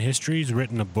time in history. He's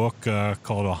written a book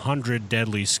called 100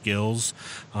 Deadly Skills,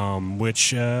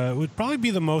 which would probably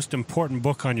be the most important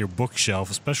book on your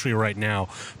bookshelf, especially right now,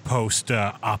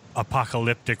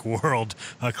 post-apocalyptic world.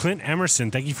 Clint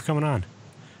Emerson, thank you for coming on.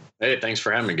 Hey, thanks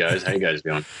for having me, guys. How you guys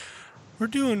doing? We're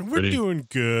doing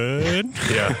good.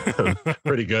 Yeah,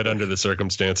 pretty good under the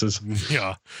circumstances.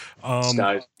 Yeah.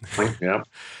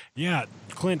 Yeah,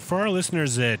 Clint. For our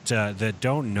listeners that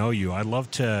don't know you, I'd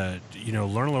love to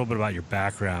learn a little bit about your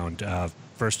background.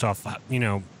 First off,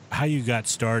 how you got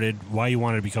started, why you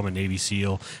wanted to become a Navy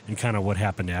SEAL, and kind of what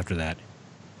happened after that.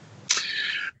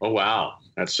 Oh wow,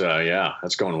 that's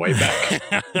going way back.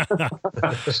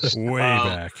 Way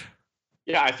back.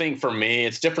 Yeah, I think for me,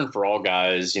 it's different for all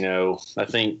guys. I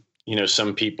think,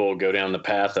 some people go down the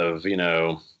path of,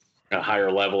 a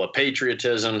higher level of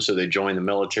patriotism, so they join the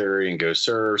military and go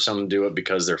serve. Some do it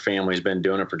because their family's been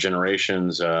doing it for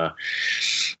generations.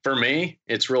 For me,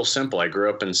 it's real simple. I grew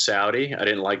up in Saudi. I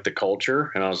didn't like the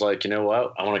culture, and I was like, you know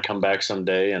what? I want to come back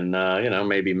someday and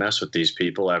maybe mess with these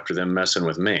people after them messing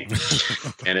with me.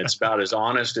 And it's about as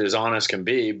honest can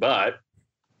be, but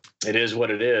it is what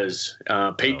it is.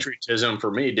 Patriotism for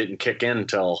me didn't kick in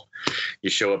until you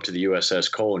show up to the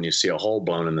USS Cole and you see a hole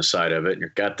blown in the side of it. And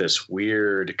you've got this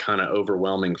weird kind of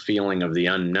overwhelming feeling of the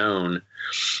unknown,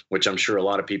 which I'm sure a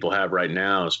lot of people have right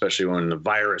now, especially when the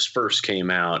virus first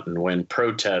came out and when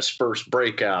protests first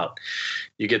break out.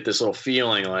 You get this little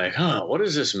feeling like, what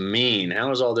does this mean?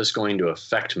 How is all this going to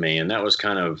affect me? And that was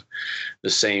kind of the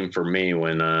same for me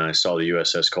when I saw the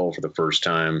USS Cole for the first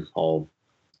time, all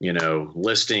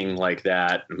listing like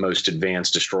that, most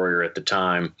advanced destroyer at the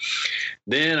time.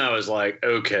 Then I was like,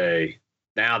 okay,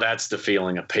 now that's the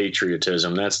feeling of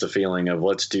patriotism. That's the feeling of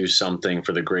let's do something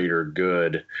for the greater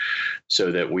good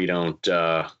so that we don't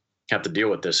have to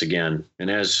deal with this again. And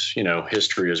as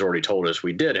history has already told us,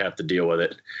 we did have to deal with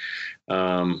it.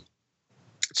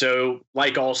 So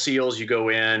like all SEALs, you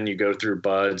go through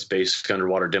BUDS, basic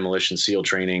underwater demolition SEAL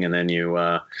training, and then you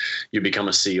become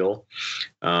a SEAL.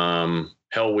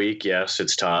 Hell week, yes,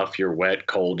 it's tough. You're wet,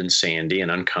 cold, and sandy and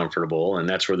uncomfortable. And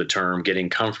that's where the term getting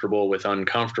comfortable with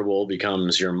uncomfortable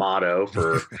becomes your motto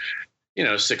for,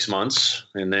 6 months.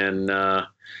 And then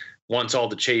once all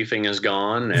the chafing is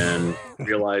gone and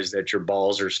realize that your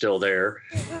balls are still there,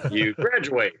 you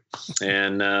graduate.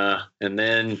 And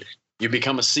then you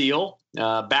become a SEAL.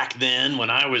 Back then, when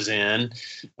I was in,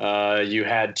 you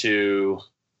had to...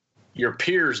 Your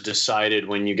peers decided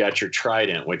when you got your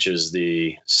trident, which is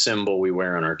the symbol we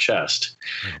wear on our chest.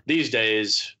 These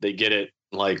days, they get it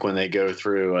like when they go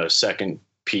through a second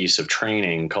piece of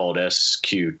training called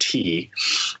SQT.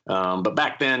 But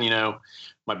back then,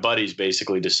 my buddies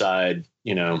basically decide,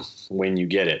 when you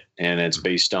get it. And it's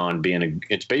based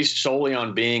solely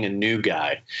on being a new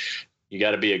guy. You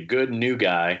got to be a good new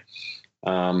guy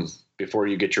before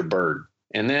you get your bird.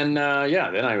 And then,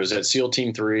 then I was at SEAL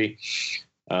Team 3.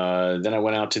 Then I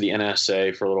went out to the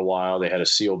NSA for a little while. They had a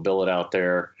SEAL billet out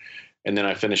there. And then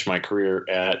I finished my career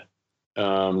at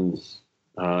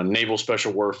Naval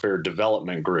Special Warfare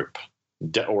Development Group,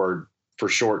 or for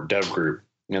short, Dev Group.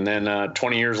 And then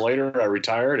 20 years later, I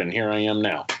retired, and here I am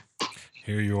now.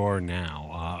 Here you are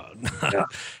now. Yeah.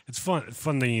 It's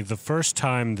fun. The first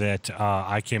time that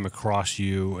I came across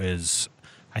you is,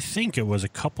 I think it was a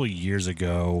couple of years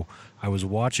ago. I was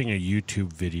watching a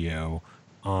YouTube video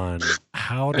on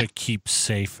how to keep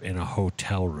safe in a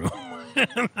hotel room.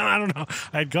 I don't know.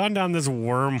 I'd gone down this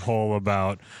wormhole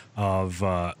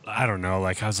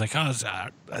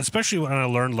especially when I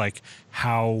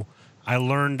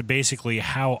learned basically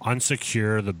how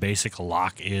unsecure the basic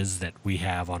lock is that we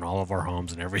have on all of our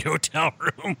homes in every hotel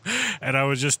room. And I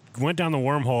went down the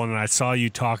wormhole and I saw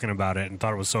you talking about it and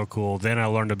thought it was so cool. Then I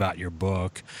learned about your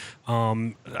book.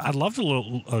 I'd love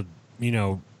to,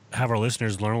 have our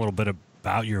listeners learn a little bit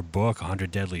about your book,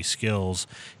 100 Deadly Skills,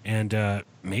 and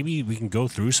maybe we can go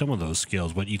through some of those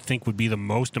skills, what you think would be the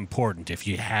most important if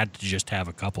you had to just have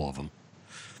a couple of them.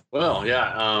 Well,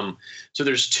 yeah. So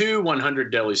there's 2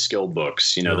 100 Deadly Skill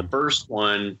books. The first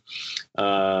one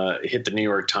hit the New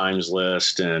York Times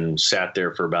list and sat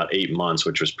there for about 8 months,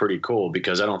 which was pretty cool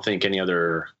because I don't think any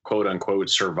other quote unquote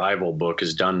survival book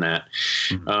has done that.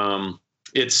 Mm-hmm.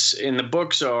 The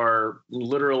books are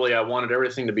literally, I wanted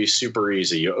everything to be super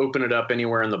easy. You open it up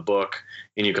anywhere in the book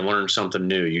and you can learn something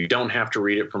new. You don't have to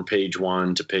read it from page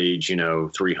 1 to page,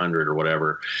 300 or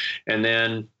whatever. And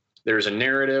then there's a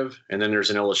narrative and then there's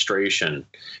an illustration.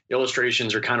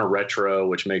 Illustrations are kind of retro,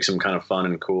 which makes them kind of fun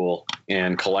and cool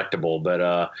and collectible.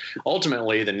 But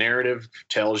ultimately, the narrative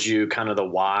tells you kind of the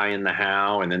why and the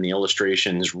how. And then the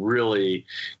illustrations really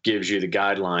gives you the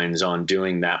guidelines on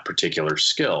doing that particular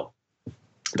skill.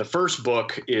 The first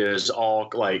book is all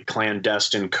like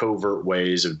clandestine, covert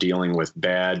ways of dealing with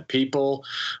bad people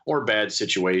or bad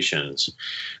situations.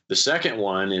 The second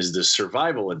one is the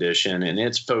survival edition, and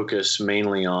it's focused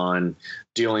mainly on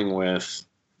dealing with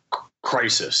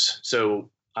crisis. So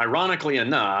ironically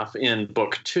enough, in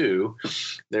book 2,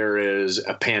 there is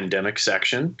a pandemic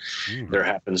section. There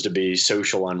happens to be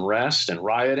social unrest and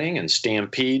rioting and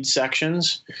stampede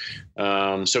sections.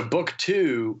 So book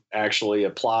 2 actually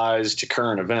applies to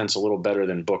current events a little better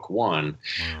than book 1.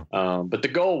 But the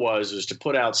goal was to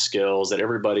put out skills that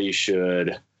everybody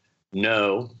should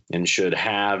know and should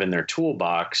have in their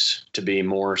toolbox to be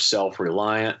more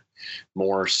self-reliant,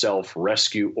 more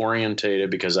self-rescue orientated,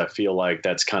 because I feel like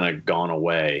that's kind of gone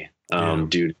away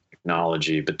due to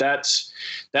technology. But that's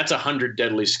 100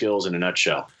 Deadly Skills in a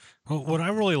nutshell. Well, what I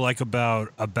really like about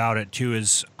it too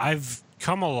is I've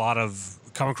come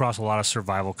across a lot of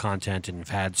survival content and have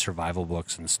had survival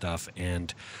books and stuff,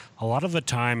 and a lot of the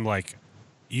time, like,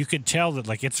 you could tell that,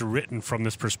 like, it's written from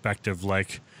this perspective,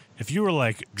 like, if you were,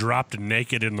 like, dropped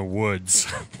naked in the woods,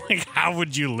 like, how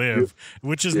would you live?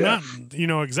 Which is not,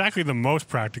 exactly the most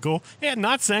practical. Yeah,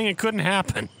 not saying it couldn't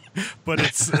happen, but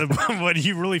it's but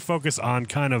you really focus on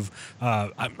kind of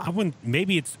I wouldn't,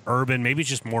 maybe it's urban, maybe it's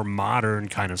just more modern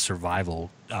kind of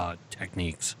survival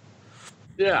techniques.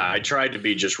 Yeah, I tried to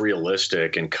be just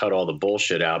realistic and cut all the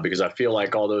bullshit out, because I feel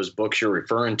like all those books you're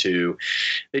referring to,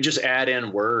 they just add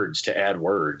in words to add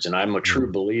words. And I'm a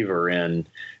true believer in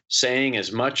saying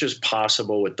as much as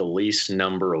possible with the least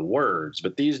number of words.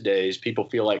 But these days, people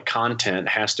feel like content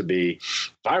has to be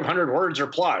 500 words or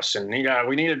plus, and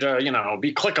we needed to,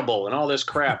 be clickable and all this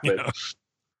crap. But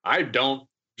I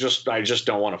just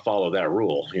don't want to follow that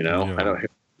rule. Yeah. I don't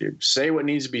say what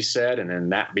needs to be said, and then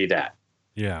that be that.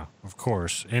 Yeah, of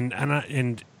course.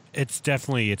 And it's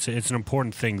definitely, it's an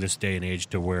important thing this day and age,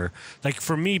 to where, like,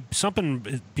 for me,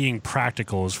 something being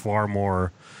practical is far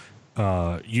more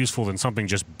useful than something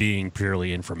just being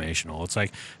purely informational. It's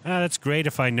like, that's great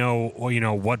if I know,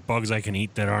 what bugs I can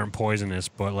eat that aren't poisonous,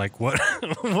 but, like, what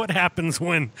what happens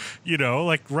when,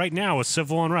 like right now with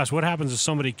civil unrest, what happens if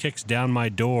somebody kicks down my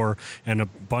door and a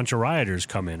bunch of rioters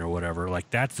come in or whatever? Like,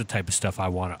 that's the type of stuff I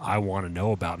want to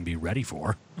know about and be ready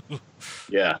for.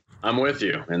 Yeah, I'm with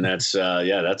you. And that's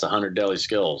 100 deadly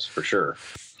skills for sure.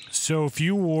 So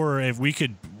if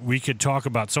we could talk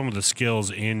about some of the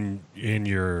skills in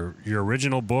your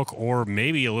original book, or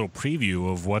maybe a little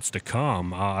preview of what's to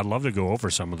come. I'd love to go over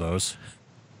some of those.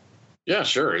 Yeah,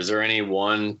 sure. Is there any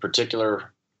one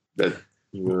particular that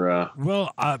you're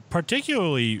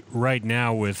particularly right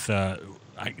now with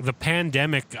the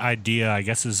pandemic idea, I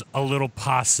guess, is a little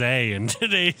passé in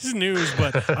today's news,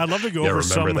 but I'd love to go over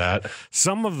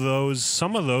some of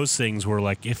those things where,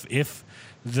 like, if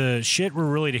the shit were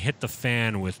really to hit the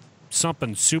fan with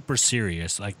something super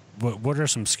serious, like what are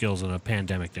some skills in a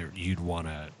pandemic that you'd want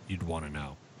to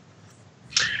know?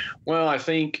 Well, I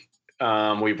think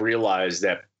we've realized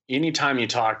that anytime you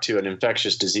talk to an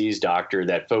infectious disease doctor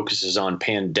that focuses on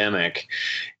pandemic,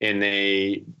 and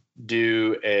they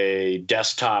do a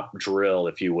desktop drill,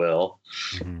 if you will,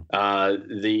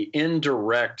 the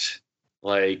indirect,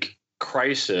 like,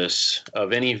 crisis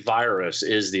of any virus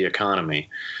is the economy.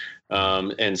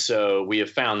 And so we have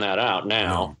found that out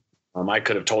now. I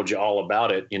could have told you all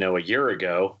about it, a year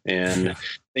ago, and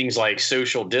things like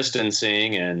social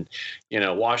distancing and,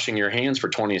 washing your hands for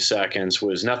 20 seconds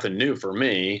was nothing new for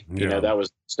me. That was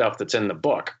stuff that's in the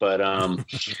book, but,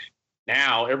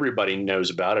 now everybody knows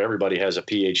about it. Everybody has a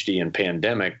PhD in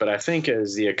pandemic, but I think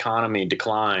as the economy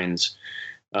declines,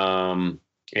 and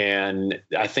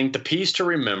I think the piece to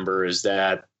remember is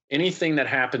that anything that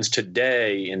happens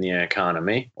today in the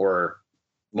economy, or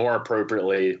more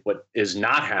appropriately, what is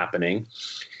not happening,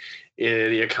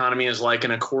 the economy is like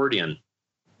an accordion.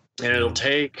 And it'll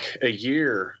take a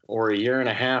year or a year and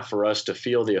a half for us to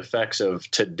feel the effects of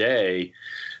today,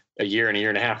 a year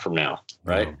and a half from now,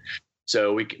 right? Yeah.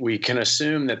 So we can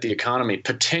assume that the economy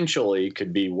potentially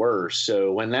could be worse.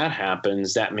 So when that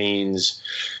happens, that means,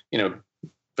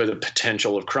 for the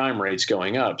potential of crime rates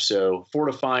going up. So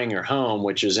fortifying your home,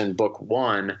 which is in book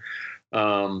 1,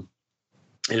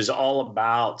 is all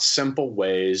about simple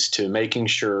ways to making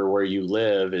sure where you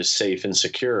live is safe and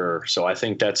secure. So I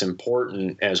think that's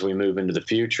important as we move into the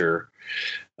future.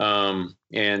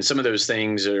 And some of those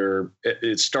things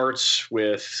it starts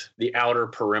with the outer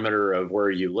perimeter of where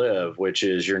you live, which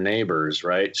is your neighbors,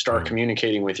 right? Start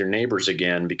communicating with your neighbors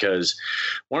again, because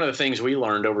one of the things we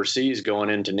learned overseas going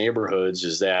into neighborhoods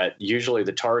is that usually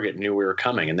the target knew we were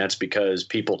coming. And that's because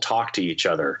people talk to each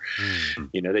other.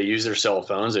 They use their cell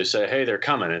phones. They say, hey, they're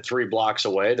coming. And 3 blocks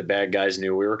away, the bad guys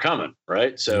knew we were coming,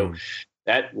 right? So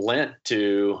that lent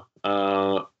to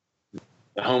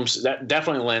homes, that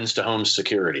definitely lends to home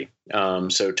security.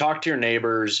 So talk to your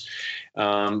neighbors,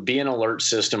 be an alert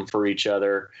system for each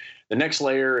other. The next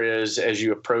layer is, as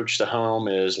you approach the home,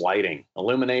 is lighting,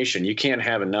 illumination. You can't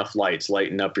have enough lights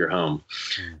lighting up your home.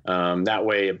 That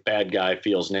way a bad guy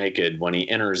feels naked when he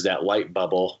enters that light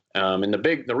bubble. And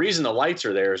the reason the lights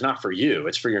are there is not for you,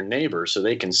 it's for your neighbors, so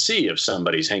they can see if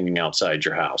somebody's hanging outside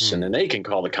your house, and then they can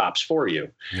call the cops for you.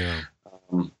 Yeah.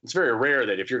 It's very rare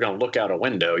that if you're going to look out a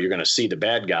window, you're going to see the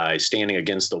bad guy standing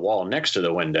against the wall next to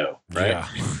the window, right?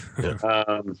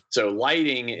 Yeah. So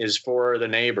lighting is for the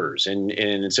neighbors, and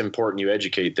it's important you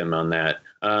educate them on that.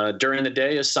 During the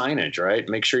day is signage, right?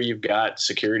 Make sure you've got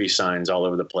security signs all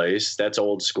over the place. That's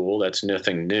old school. That's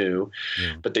nothing new,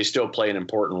 but they still play an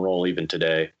important role even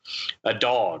today. A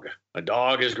dog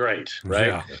is great, right?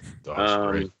 Yeah.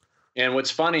 Dog's great. And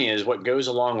what's funny is what goes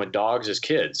along with dogs is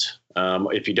kids.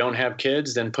 If you don't have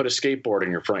kids, then put a skateboard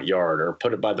in your front yard or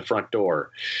put it by the front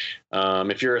door.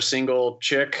 If you're a single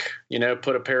chick,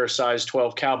 put a pair of size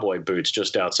 12 cowboy boots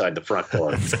just outside the front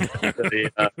door.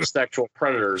 The sexual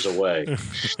predators away.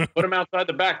 Put them outside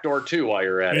the back door too while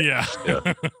you're at it.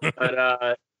 Yeah.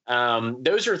 But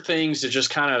those are things that just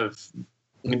kind of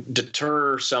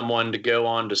deter someone to go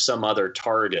on to some other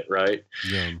target, right?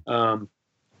 Yeah.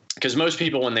 Because most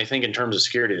people, when they think in terms of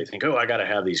security, they think, oh, I got to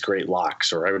have these great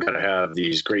locks or I've got to have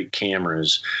these great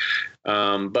cameras.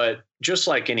 But just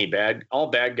like all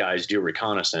bad guys do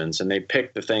reconnaissance, and they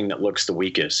pick the thing that looks the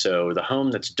weakest. So the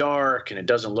home that's dark and it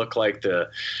doesn't look like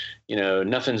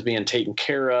nothing's being taken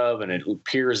care of, and it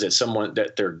appears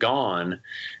that they're gone.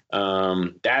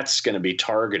 That's going to be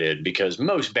targeted because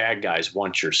most bad guys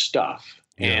want your stuff.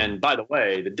 Yeah. And by the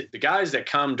way, the guys that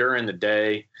come during the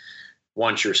day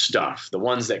want your stuff. The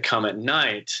ones that come at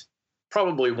night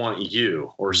probably want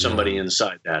you or somebody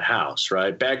inside that house,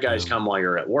 right? Bad guys come while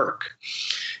you're at work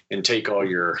and take all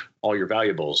your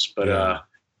valuables. But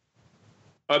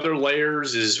other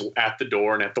layers is at the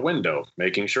door and at the window,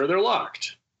 making sure they're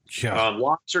locked. Yeah.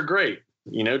 Locks are great.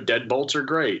 Deadbolts are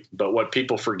great. But what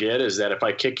people forget is that if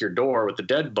I kick your door with the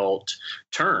deadbolt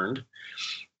turned,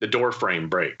 the door frame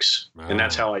breaks. And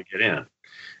that's how I get in.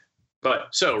 But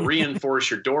so reinforce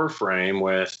your door frame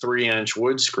with 3-inch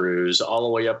wood screws all the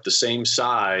way up the same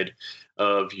side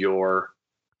of your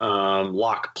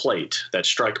lock plate, that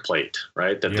strike plate,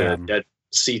 right? That the dead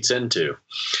seats into.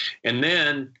 And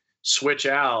then switch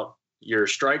out your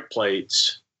strike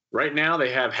plates. Right now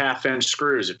they have 1/2-inch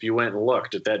screws if you went and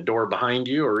looked at that door behind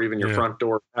you or even your front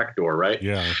door, back door, right?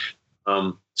 Yeah.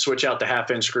 Switch out the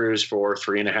 1/2-inch screws for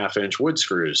 3.5-inch wood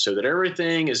screws so that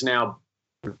everything is now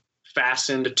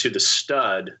fastened to the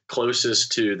stud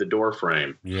closest to the door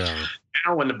frame. Yeah.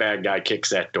 Now when the bad guy kicks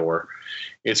that door,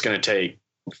 it's going to take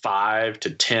 5 to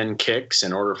 10 kicks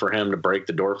in order for him to break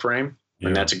the door frame.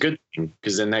 And that's a good thing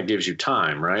because then that gives you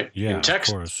time, right? Yeah, in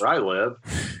Texas, where I live,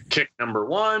 kick number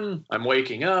 1, I'm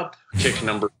waking up. Kick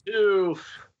number 2,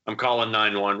 I'm calling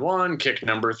 911. Kick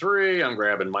number 3, I'm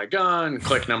grabbing my gun.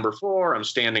 Click number 4, I'm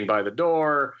standing by the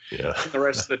door. Yeah. The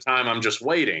rest of the time, I'm just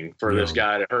waiting for this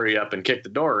guy to hurry up and kick the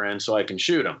door in so I can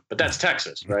shoot him. But that's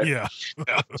Texas, right? Yeah.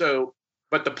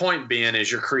 But the point being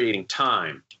is you're creating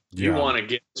time. You want to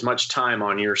get as much time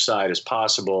on your side as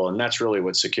possible, and that's really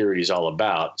what security is all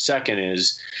about. Second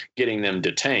is getting them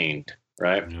detained,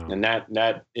 right? Yeah. And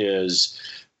that is,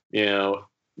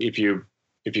 if you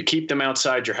keep them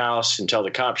outside your house until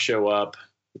the cops show up,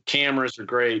 cameras are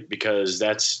great because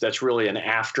that's really an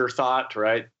afterthought,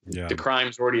 right? Yeah. The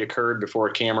crime's already occurred before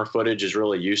camera footage is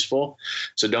really useful.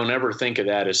 So don't ever think of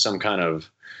that as some kind of,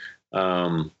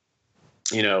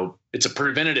 it's a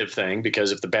preventative thing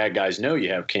because if the bad guys know you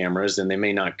have cameras, then they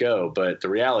may not go. But the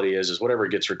reality is whatever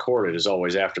gets recorded is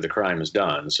always after the crime is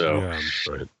done. So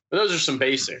those are some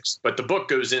basics. But the book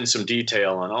goes in some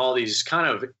detail on all these kind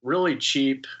of really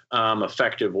cheap,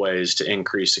 effective ways to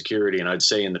increase security. And I'd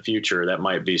say in the future, that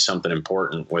might be something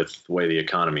important with the way the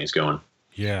economy is going.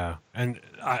 Yeah. And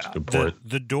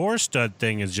the door stud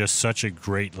thing is just such a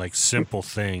great, simple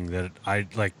thing that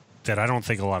I don't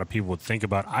think a lot of people would think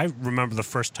about. I remember the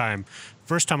first time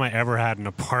I ever had an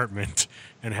apartment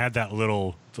and had that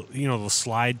little, the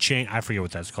slide chain. I forget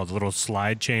what that's called, the little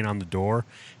slide chain on the door.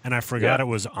 And I forgot it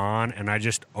was on, and I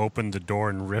just opened the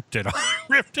door and ripped it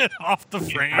off the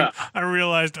frame. Yeah. I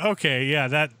realized, okay,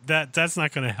 that's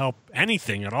not going to help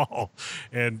anything at all.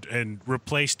 And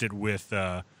replaced it with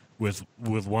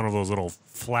one of those little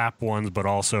flap ones, but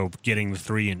also getting the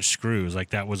 3-inch screws.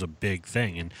 That was a big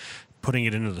thing. And putting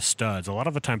it into the studs. A lot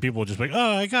of the time people will just be like,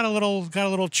 oh, I got a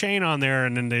little chain on there,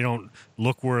 and then they don't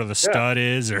look where the stud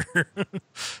is or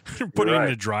put it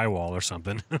into drywall or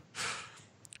something.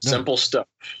 Simple stuff.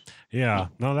 Yeah.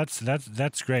 No,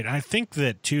 that's great. I think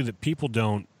that too, that people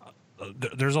don't,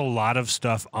 there's a lot of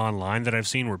stuff online that I've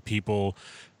seen where people,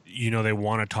 they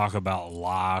want to talk about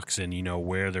locks and,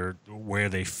 where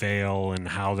they fail and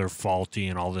how they're faulty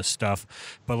and all this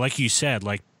stuff. But like you said,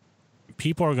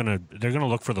 people are they're gonna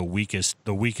look for the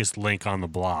weakest link on the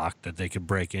block that they could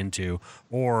break into,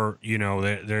 or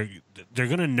they're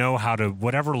gonna know how to,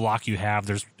 whatever lock you have,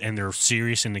 and they're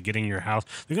serious into getting your house,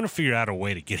 they're gonna figure out a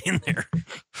way to get in there.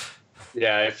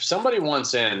 Yeah, if somebody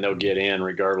wants in, they'll get in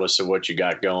regardless of what you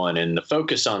got going. And the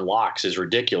focus on locks is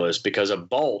ridiculous because a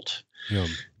bolt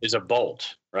is a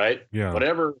bolt, right? Yeah.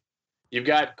 Whatever, you've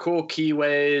got cool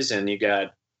keyways and you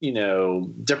got,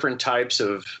 different types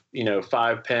of,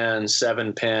 5-pin,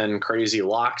 7-pin crazy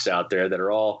locks out there that are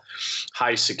all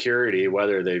high security,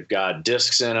 whether they've got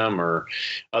discs in them or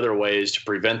other ways to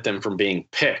prevent them from being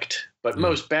picked. But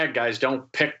most bad guys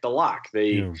don't pick the lock.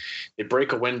 They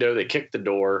break a window, they kick the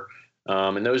door.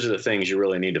 And those are the things you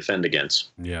really need to fend against.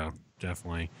 Yeah,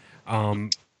 definitely.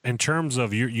 In terms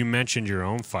of you mentioned your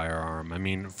own firearm. I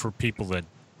mean, for people that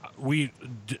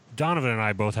Donovan and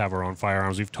I both have our own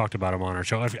firearms. We've talked about them on our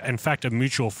show. In fact, a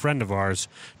mutual friend of ours,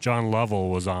 John Lovell,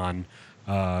 was on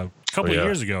a couple of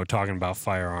years ago talking about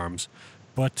firearms.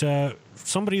 But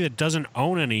somebody that doesn't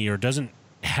own any or doesn't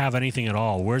have anything at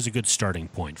all, where's a good starting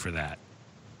point for that?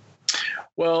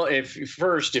 Well, if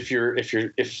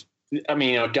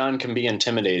a gun can be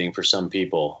intimidating for some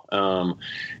people.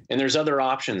 And there's other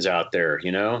options out there.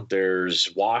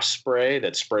 There's wasp spray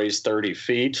that sprays 30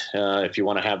 feet. If you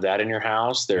want to have that in your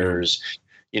house, there's,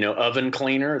 oven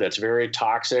cleaner that's very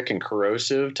toxic and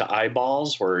corrosive to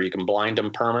eyeballs where you can blind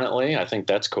them permanently. I think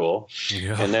that's cool.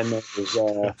 Yeah. And then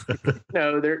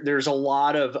there's, there's a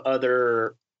lot of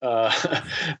other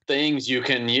things you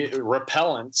can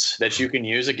repellents that you can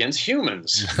use against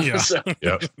humans.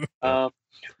 Yeah.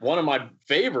 One of my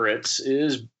favorites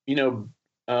is,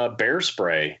 bear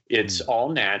spray. It's all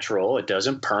natural. It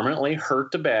doesn't permanently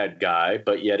hurt the bad guy,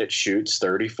 but yet it shoots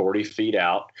 30, 40 feet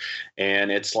out.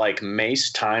 And it's like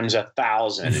mace times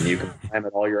 1,000, and you can find it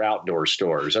at all your outdoor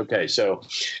stores. Okay, so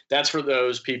that's for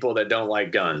those people that don't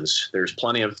like guns. There's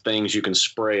plenty of things you can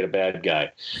spray at a bad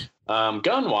guy.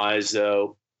 Gun-wise,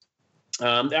 though,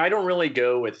 I don't really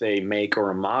go with a make or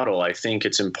a model. I think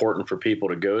it's important for people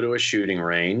to go to a shooting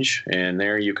range, and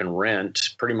there you can rent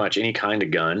pretty much any kind of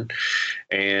gun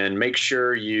and make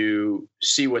sure you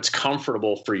see what's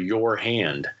comfortable for your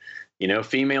hand.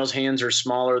 Females' hands are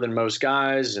smaller than most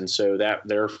guys, and so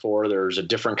therefore there's a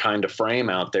different kind of frame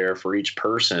out there for each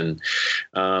person.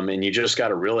 And you just got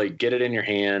to really get it in your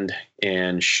hand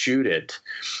and shoot it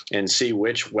and see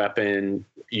which weapon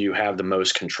you have the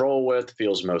most control with,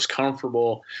 feels most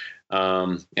comfortable,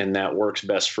 and that works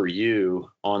best for you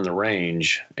on the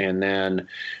range. And then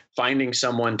finding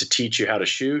someone to teach you how to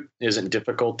shoot isn't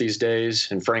difficult these days.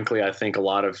 And frankly, I think a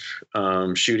lot of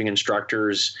shooting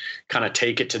instructors kind of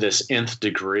take it to this nth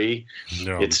degree.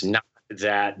 No. It's not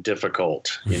that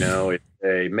difficult. It's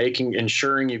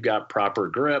ensuring you've got proper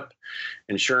grip,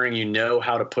 ensuring you know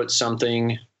how to put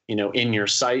something, in your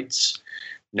sights,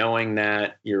 knowing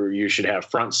that you should have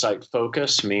front sight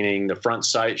focus, meaning the front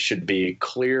sight should be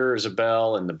clear as a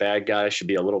bell and the bad guy should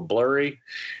be a little blurry,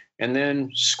 and then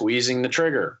squeezing the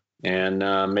trigger and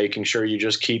making sure you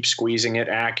just keep squeezing it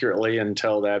accurately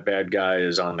until that bad guy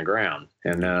is on the ground.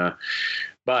 And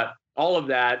but all of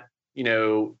that,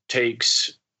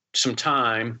 takes some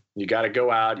time. You got to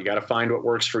go out. You got to find what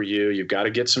works for you. You've got to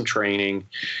get some training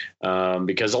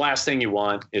because the last thing you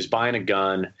want is buying a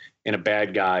gun and a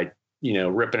bad guy,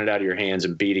 ripping it out of your hands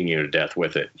and beating you to death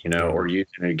with it, or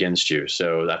using it against you.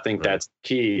 So I think that's the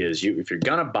key is if you're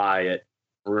going to buy it,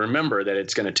 remember that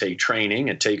it's going to take training.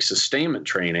 It takes sustainment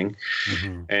training.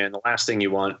 Mm-hmm. And the last thing you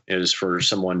want is for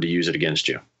someone to use it against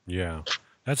you. Yeah.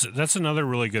 That's another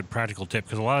really good practical tip,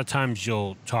 because a lot of times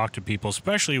you'll talk to people,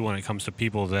 especially when it comes to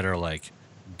people that are like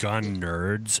gun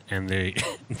nerds, and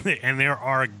and there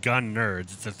are gun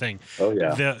nerds. It's a thing. Oh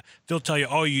yeah. They'll tell you,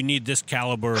 oh, you need this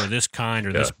caliber or this kind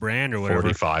or this brand or whatever.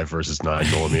 45 versus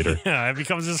 9mm. Yeah, it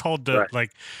becomes this whole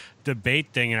debate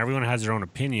thing, and everyone has their own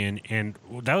opinion. And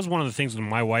that was one of the things when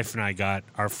my wife and I got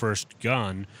our first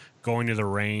gun, going to the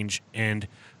range, and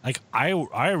like I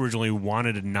originally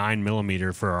wanted a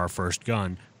 9mm for our first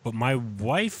gun, but my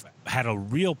wife had a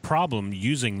real problem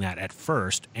using that at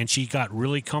first, and she got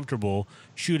really comfortable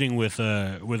shooting with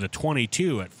a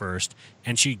 22 at first,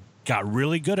 and she got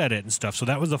really good at it and stuff. So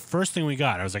that was the first thing we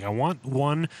got. I was like, I want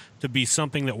one to be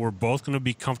something that we're both going to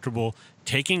be comfortable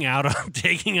taking out of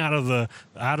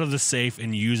the safe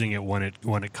and using it when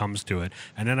it comes to it,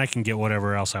 and then I can get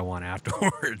whatever else I want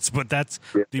afterwards. But that's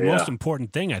the most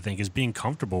important thing, I think, is being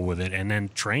comfortable with it and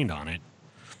then trained on it.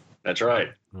 That's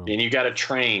right. Oh. And you got to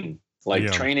train.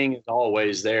 Training is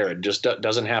always there. It just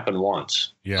doesn't happen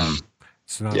once. Yeah.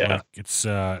 It's not like it's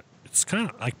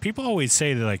kind of like people always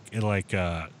say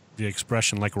that the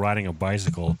expression like riding a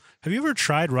bicycle. Have you ever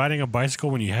tried riding a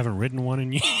bicycle when you haven't ridden one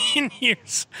in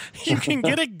years? You can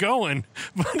get it going,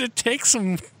 but it takes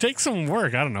some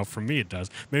work. I don't know. For me, it does.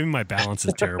 Maybe my balance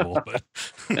is terrible, but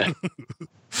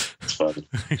It's funny.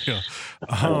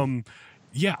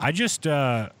 Yeah. I just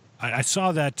I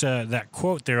saw that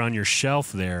quote there on your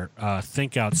shelf there.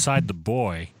 Think outside the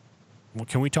boy. Well,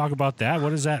 can we talk about that?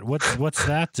 What is that? What's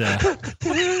that? I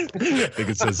think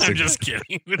it says. I'm just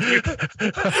kidding.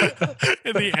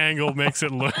 The angle makes it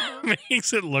look I'm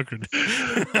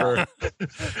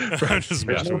just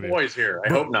There's no boys here.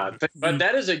 I hope not. But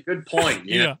that is a good point.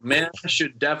 Yeah, men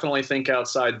should definitely think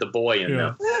outside the boy in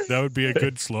them. That would be a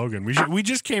good slogan. We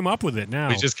just came up with it now.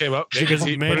 We just came up. Put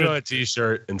it on a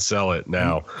T-shirt and sell it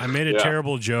now. I made a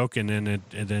terrible joke, and then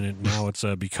now it's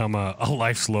become a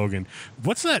life slogan.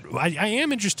 What's that? I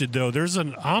am interested though. There's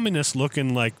an ominous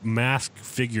looking like mask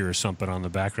figure or something on the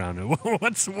background.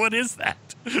 What is that?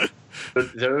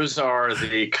 Those are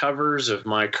the covers of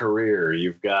my career.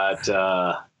 You've got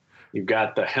the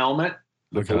helmet,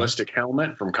 the ballistic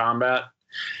helmet from combat.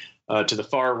 To the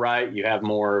far right, you have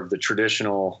more of the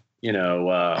traditional. I don't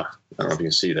know if you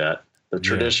can see that. The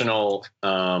traditional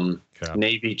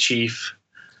Navy chief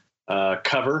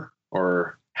cover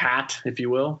or hat, if you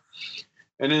will.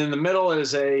 And in the middle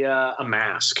is a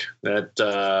mask.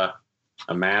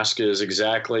 A mask is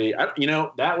exactly,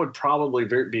 that would probably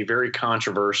be very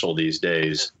controversial these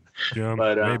days. Yeah,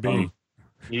 but maybe.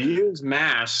 You use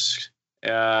masks,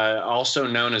 also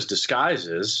known as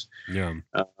disguises,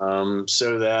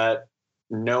 so that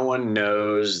no one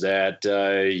knows that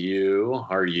you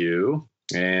are you,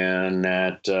 and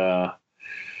that how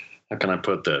can I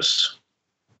put this?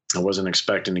 I wasn't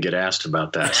expecting to get asked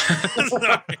about that.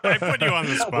 Sorry, I put you on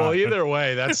the spot. Well, either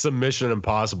way, that's some Mission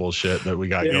Impossible shit that we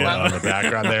got going on in the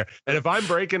background there. And if I'm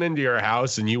breaking into your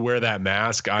house and you wear that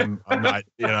mask, I'm not.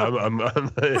 I'm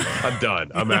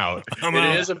done. I'm out.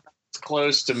 It is about as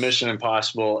close to Mission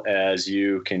Impossible as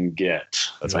you can get.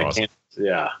 That's awesome.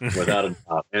 Yeah, without a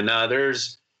doubt.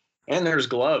 And there's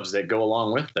gloves that go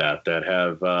along with that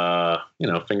have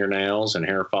fingernails and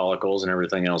hair follicles and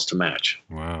everything else to match.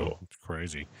 Wow, it's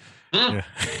crazy. Yeah.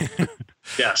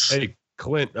 Yes. Hey,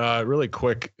 Clint, really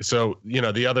quick. So,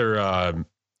 the other,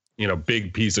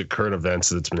 big piece of current events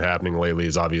that's been happening lately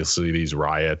is obviously these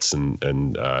riots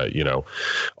and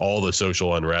all the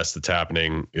social unrest that's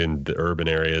happening in the urban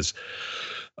areas.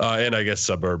 And I guess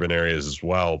suburban areas as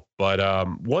well. But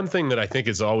one thing that I think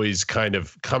is always kind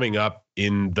of coming up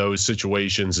in those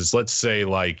situations is, let's say,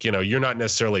 like, you're not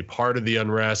necessarily part of the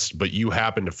unrest, but you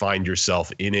happen to find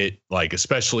yourself in it, like,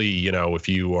 especially, if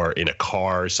you are in a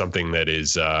car or something that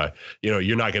is,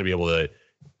 you're not going to be able to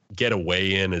get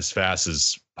away in as fast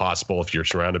as possible if you're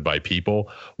surrounded by people.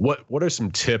 What are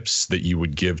some tips that you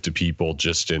would give to people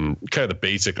just in kind of the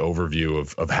basic overview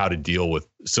of how to deal with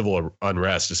civil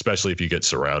unrest, especially if you get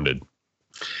surrounded?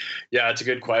 Yeah, it's a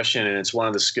good question. And it's one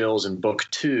of the skills in book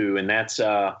 2. And that's,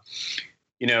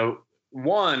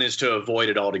 one is to avoid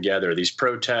it altogether. These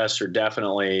protests are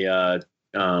definitely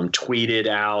tweeted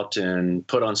out and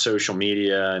put on social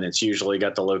media, and it's usually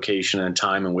got the location and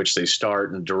time in which they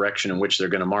start and the direction in which they're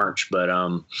going to march. But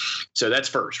so that's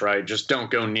first, right? Just don't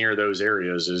go near those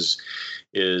areas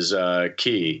is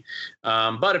key.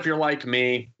 But if you're like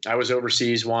me, I was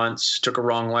overseas once, took a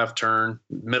wrong left turn,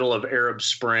 middle of Arab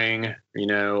Spring.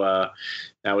 That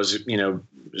was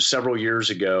several years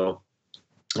ago,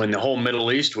 when the whole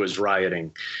Middle East was rioting.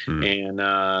 And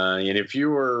if you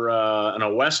were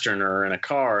a Westerner in a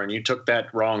car and you took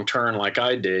that wrong turn like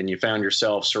I did, and you found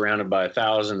yourself surrounded by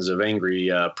thousands of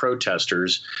angry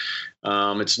protesters,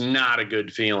 it's not a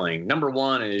good feeling. Number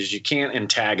one is you can't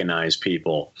antagonize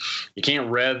people. You can't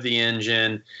rev the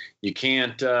engine. You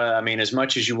can't, as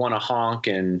much as you want to honk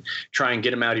and try and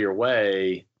get them out of your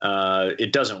way,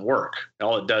 it doesn't work.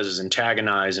 All it does is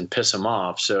antagonize and piss them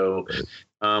off. So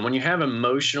when you have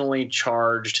emotionally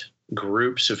charged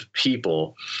groups of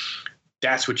people,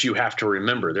 that's what you have to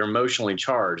remember. They're emotionally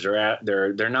charged.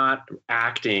 They're not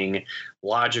acting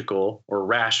logical or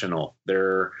rational.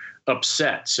 They're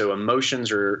upset. So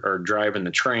emotions are driving the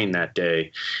train that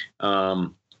day.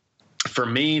 For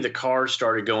me, the car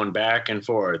started going back and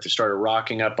forth. It started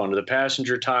rocking up onto the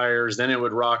passenger tires. Then it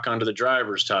would rock onto the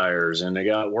driver's tires. And it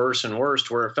got worse and worse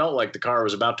to where it felt like the car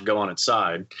was about to go on its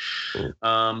side.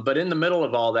 But in the middle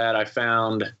of all that, I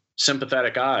found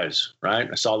sympathetic eyes, right?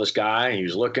 I saw this guy. He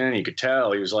was looking, and you could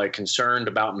tell he was like concerned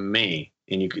about me.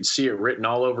 And you could see it written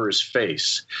all over his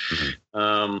face.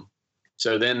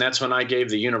 So then that's when I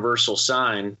gave the universal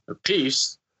sign of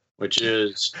peace, which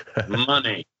is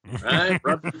money, right?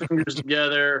 Rub your fingers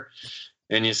together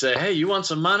and you say, "Hey, you want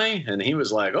some money?" And he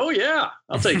was like, "Oh yeah,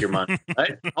 I'll take your money."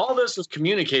 Right? All this was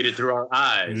communicated through our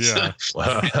eyes. Yeah.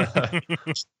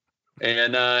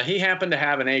 And he happened to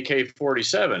have an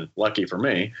AK-47, lucky for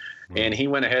me. And he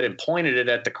went ahead and pointed it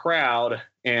at the crowd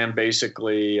and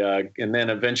basically, and then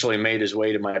eventually made his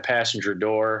way to my passenger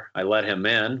door. I let him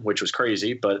in, which was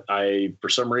crazy, but I, for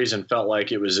some reason, felt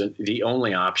like it was the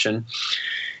only option.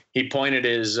 He pointed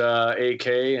his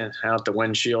AK out the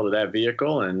windshield of that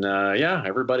vehicle, and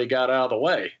everybody got out of the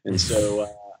way. And so,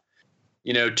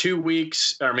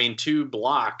 2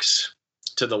 blocks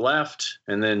to the left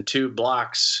and then 2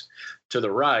 blocks to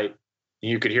the right,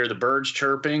 you could hear the birds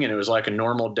chirping, and it was like a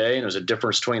normal day, and it was a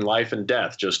difference between life and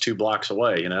death just 2 blocks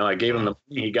away. I gave him the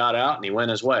money, he got out, and he went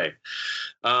his way.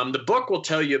 The book will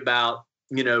tell you about,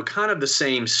 kind of the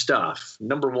same stuff.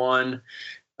 Number 1,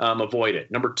 avoid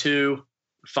it. Number 2,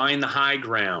 find the high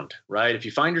ground, right? If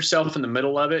you find yourself in the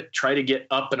middle of it, try to get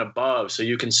up and above so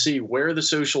you can see where the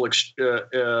social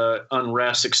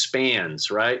unrest expands,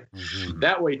 right? Mm-hmm.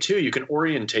 That way, too, you can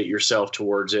orientate yourself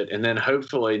towards it, and then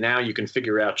hopefully now you can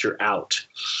figure out you're out.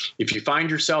 If you find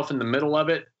yourself in the middle of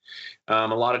it, a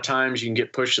lot of times you can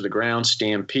get pushed to the ground,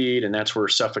 stampede, and that's where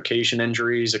suffocation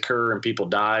injuries occur and people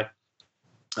die.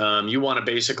 You want to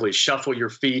basically shuffle your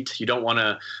feet. You don't want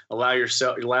to allow your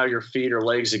feet or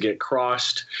legs to get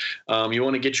crossed. You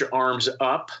want to get your arms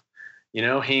up,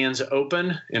 hands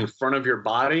open in front of your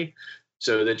body,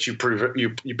 so that you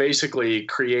basically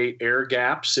create air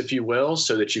gaps, if you will,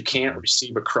 so that you can't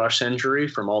receive a crush injury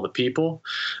from all the people.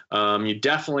 You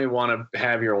definitely want to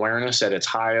have your awareness at its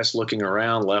highest, looking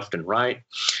around left and right.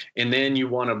 And then you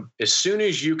want to, as soon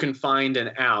as you can find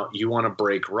an out, you want to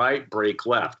brake right, brake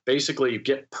left. Basically, you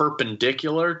get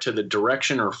perpendicular to the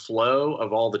direction or flow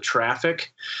of all the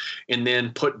traffic, and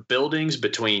then put buildings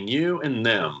between you and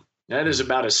them. That is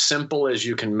about as simple as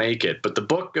you can make it. But the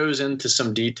book goes into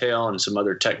some detail and some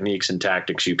other techniques and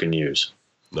tactics you can use.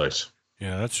 Nice.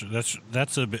 Yeah,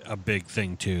 that's a big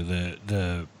thing too.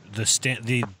 The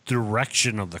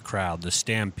direction of the crowd, the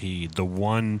stampede, the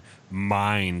one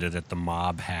mind that the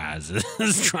mob has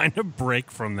is trying to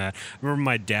break from that. I remember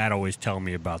my dad always telling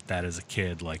me about that as a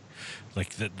kid. Like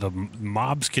the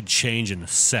mobs could change in a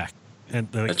sec. And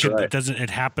That's right. It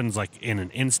happens like in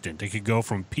an instant. It could go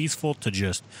from peaceful to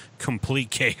just complete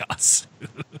chaos.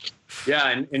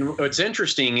 Yeah, and what's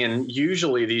interesting, and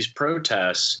usually these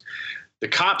protests, the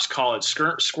cops call it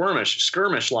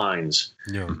skirmish lines.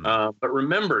 Yeah. But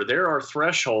remember, there are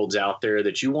thresholds out there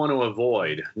that you want to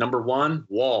avoid. Number 1,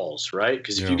 walls, right?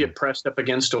 Because if you get pressed up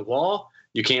against a wall,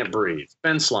 you can't breathe.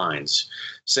 Fence lines,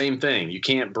 same thing. You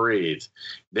can't breathe.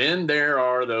 Then there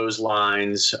are those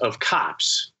lines of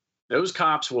cops. Those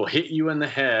cops will hit you in the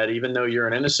head, even though you're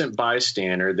an innocent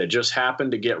bystander that just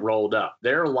happened to get rolled up.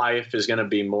 Their life is going to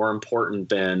be more important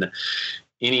than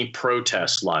any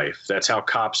protest life. That's how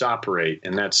cops operate.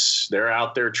 And they're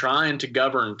out there trying to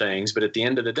govern things. But at the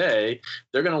end of the day,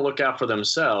 they're going to look out for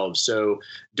themselves. So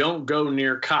don't go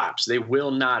near cops. They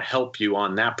will not help you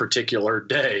on that particular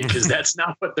day, because that's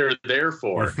not what they're there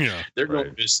for. Yeah, they're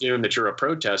going to assume that you're a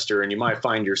protester, and you might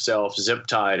find yourself zip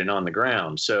tied and on the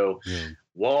ground. So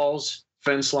walls,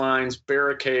 fence lines,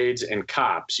 barricades, and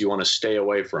cops you want to stay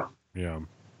away from. Yeah.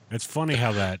 It's funny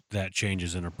how that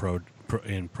changes in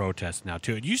in protests now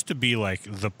too. It used to be like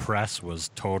the press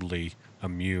was totally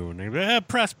immune.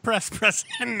 Press,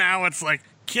 and now it's like,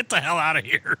 get the hell out of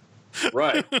here.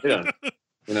 Right. Yeah.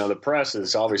 The press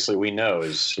is obviously, we know,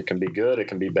 it can be good, it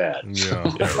can be bad.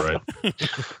 Yeah. Yeah, right.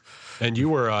 And you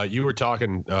were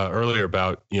talking earlier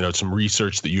about some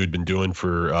research that you had been doing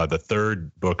for the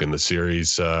 3rd book in the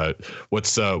series.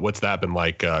 What's that been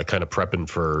like? Kind of prepping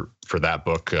for that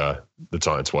book that's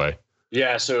on its way.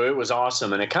 Yeah, so it was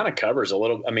awesome, and it kind of covers a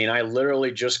little. I mean, I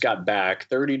literally just got back,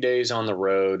 30 days on the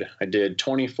road. I did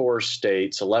 24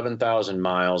 states, 11,000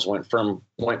 miles.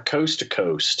 Went coast to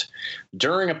coast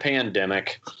during a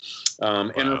pandemic.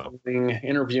 Wow.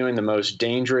 Interviewing the most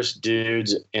dangerous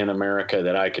dudes in America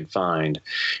that I could find.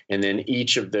 And then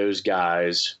each of those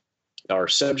guys are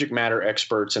subject matter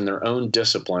experts in their own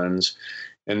disciplines,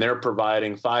 and they're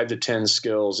providing 5 to 10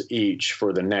 skills each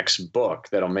for the next book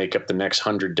that'll make up the next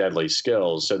 100 deadly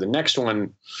skills. So the next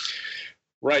one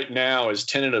right now is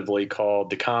tentatively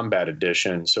called the Combat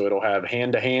Edition. So it'll have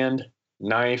hand-to-hand,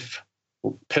 knife,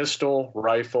 pistol,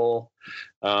 rifle,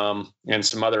 and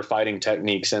some other fighting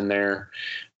techniques in there.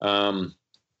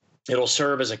 It'll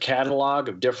serve as a catalog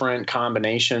of different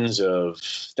combinations of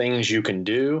things you can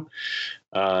do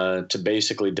to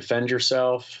basically defend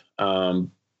yourself.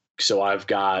 So I've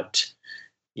got,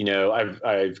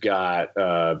 I've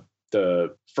got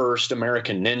the first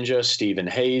American ninja, Stephen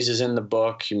Hayes, is in the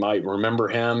book. You might remember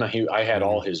him. I had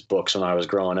all his books when I was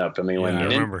growing up. I mean, when I ninja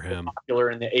remember was him.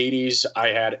 popular in the 80s, I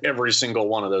had every single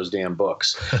one of those damn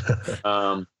books.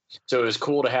 So it was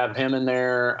cool to have him in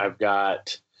there. I've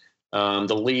got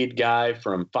the lead guy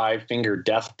from Five Finger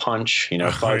Death Punch. You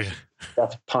know,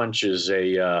 Death Punch is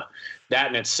that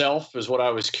in itself is what I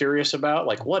was curious about.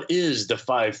 Like, what is the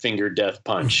Five Finger Death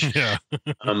Punch? Yeah.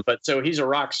 But so he's a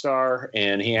rock star,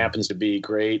 and he happens to be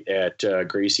great at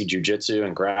Gracie Jiu-Jitsu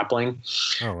and grappling.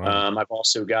 Oh, wow. I've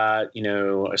also got,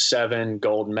 a 7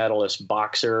 gold medalist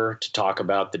boxer to talk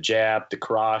about the jab, the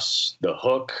cross, the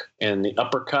hook, and the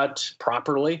uppercut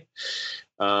properly.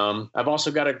 I've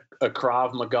also got a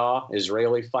Krav Maga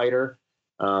Israeli fighter.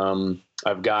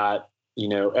 I've got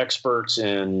experts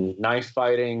in knife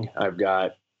fighting. I've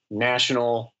got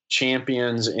national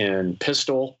champions in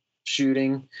pistol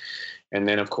shooting. And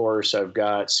then, of course, I've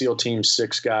got SEAL Team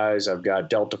 6 guys. I've got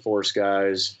Delta Force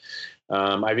guys.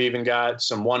 I've even got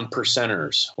some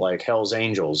 1%ers like Hell's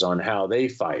Angels on how they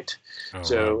fight. Oh,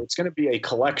 so wow. it's going to be a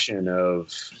collection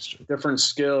of different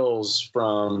skills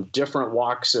from different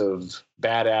walks of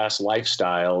badass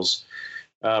lifestyles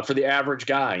for the average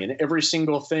guy. And every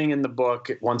single thing in the book,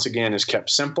 once again, is kept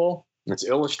simple. It's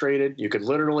illustrated. You could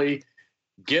literally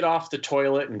get off the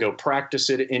toilet and go practice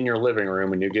it in your living room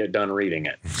when you get done reading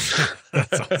it.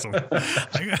 That's awesome.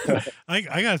 I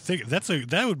gotta think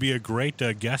that would be a great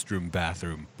guest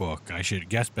bathroom book.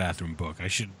 Guest bathroom book. I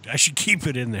should keep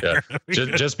it in there. Yeah.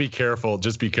 Just be careful.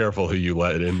 Just be careful who you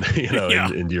let in.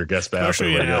 Into your guest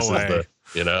bathroom. Especially in LA.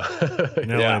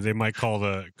 In LA, Yeah. they might call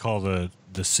the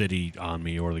city on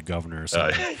me or the governor or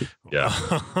something. Yeah.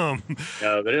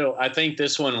 No, but I think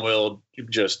this one will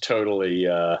just totally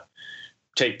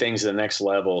take things to the next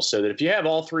level, so that if you have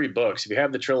all 3 books, if you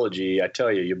have the trilogy, I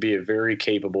tell you, you'll be a very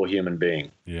capable human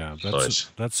being. Yeah, Nice.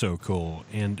 that's so cool.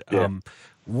 And Yeah.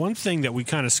 one thing that we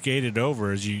kind of skated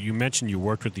over is you mentioned you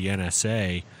worked with the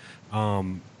NSA.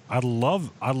 I'd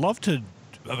love to.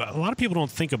 A lot of people don't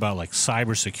think about like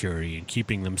cybersecurity and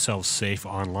keeping themselves safe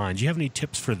online. Do you have any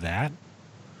tips for that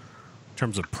in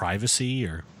terms of privacy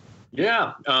or?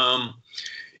 Yeah.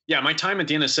 My time at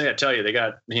the NSA, I tell you, they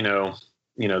got,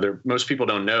 most people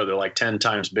don't know they're like 10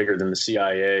 times bigger than the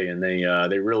CIA, and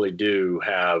they really do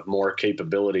have more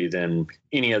capability than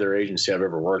any other agency I've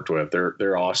ever worked with.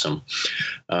 They're awesome.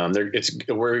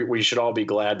 We should all be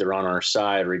glad they're on our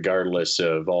side, regardless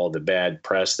of all the bad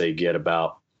press they get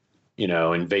about,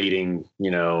 invading,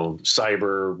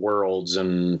 cyber worlds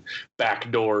and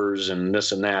backdoors and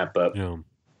this and that. But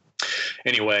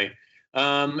anyway,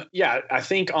 I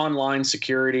think online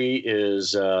security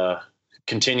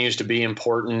continues to be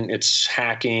important. It's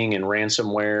hacking and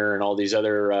ransomware and all these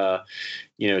other,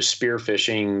 spear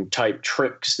phishing type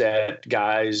tricks that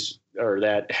guys or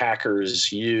that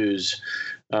hackers use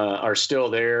are still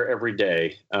there every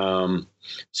day.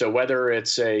 So whether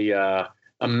it's a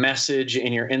message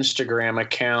in your Instagram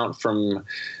account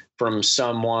from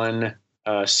someone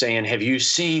saying, "Have you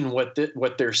seen what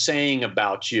they're saying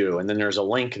about you?" And then there's a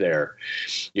link there.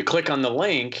 You click on the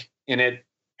link, and it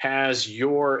has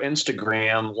your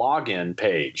Instagram login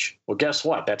page. Well, guess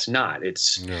what? That's not.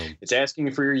 It's asking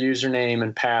for your username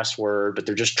and password, but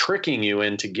they're just tricking you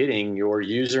into getting your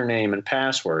username and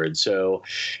password. So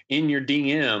in your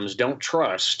DMs, don't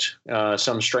trust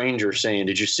some stranger saying,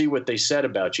 "Did you see what they said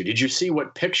about you? Did you see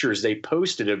what pictures they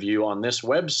posted of you on this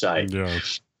website?" Yeah.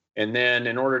 And then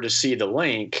in order to see the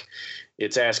link,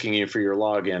 it's asking you for your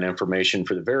login information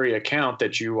for the very account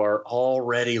that you are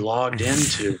already logged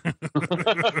into.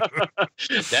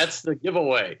 That's the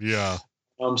giveaway. Yeah.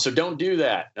 So don't do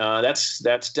that. That's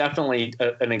definitely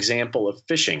an example of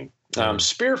phishing.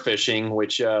 Spear phishing,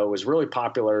 which was really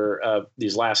popular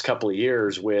these last couple of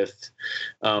years with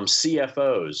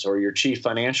CFOs, or your chief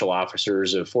financial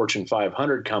officers of Fortune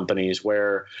 500 companies,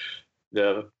 where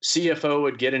the CFO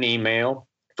would get an email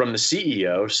from the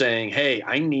CEO saying, "Hey,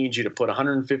 I need you to put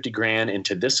 150 grand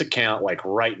into this account, like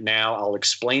right now. I'll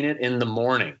explain it in the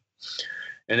morning."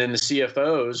 And then the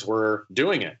CFOs were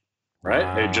doing it, right?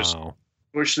 Wow. They just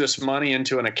push this money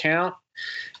into an account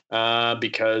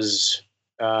because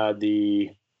the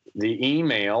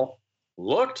email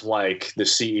looked like the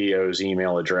CEO's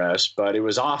email address, but it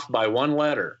was off by one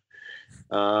letter.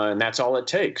 And that's all it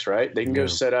takes, right? They can go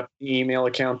set up the email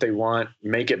account they want,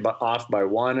 make it off by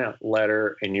one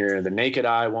letter, and the naked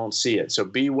eye won't see it. So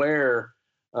beware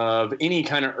of any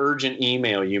kind of urgent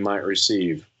email you might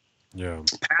receive. Yeah.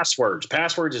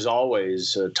 Passwords is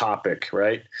always a topic,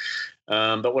 right?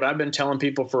 But what I've been telling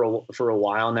people for a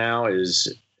while now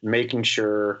is making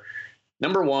sure,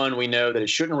 number one, we know that it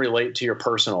shouldn't relate to your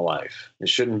personal life. It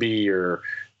shouldn't be your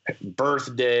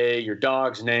birthday, your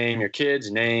dog's name, your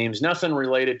kids' names, nothing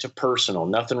related to personal,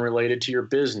 nothing related to your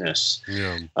business.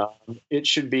 Yeah. It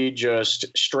should be just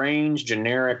strange,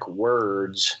 generic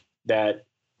words that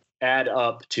add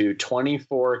up to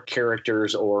 24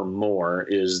 characters or more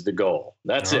is the goal.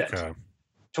 That's it.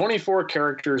 24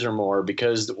 characters or more,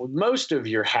 because most of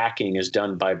your hacking is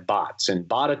done by bots, and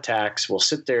bot attacks will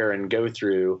sit there and go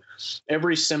through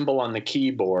every symbol on the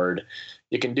keyboard.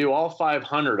 You can do all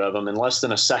 500 of them in less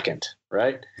than a second,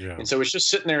 right? Yeah. And so it's just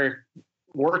sitting there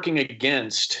working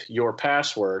against your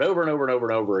password over and over and over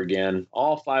and over again,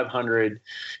 all 500.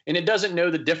 And it doesn't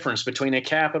know the difference between a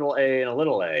capital A and a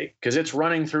little a, because it's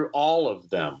running through all of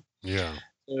them. Yeah.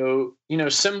 So,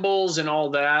 symbols and all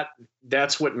that,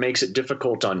 that's what makes it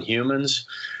difficult on humans.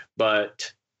 But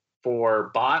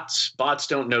for bots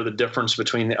don't know the difference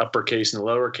between the uppercase and the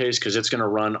lowercase, because it's going to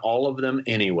run all of them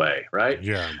anyway, right?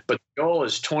 Yeah. But the goal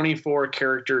is 24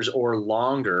 characters or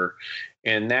longer,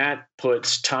 and that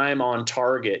puts time on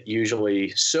target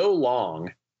usually so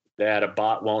long that a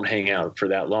bot won't hang out for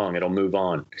that long. It'll move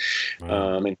on.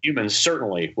 Wow. And humans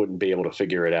certainly wouldn't be able to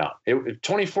figure it out.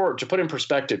 24, to put in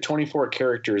perspective, 24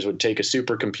 characters would take a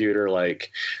supercomputer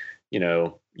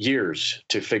years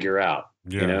to figure out.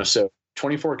 Yeah. So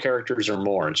 24 characters or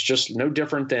more. It's just no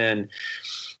different than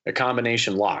a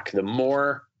combination lock. The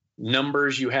more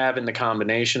numbers you have in the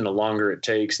combination, the longer it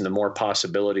takes, and the more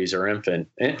possibilities are infinite.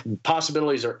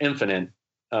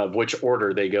 Of which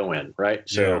order they go in, right?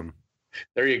 So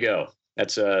there you go.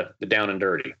 That's the down and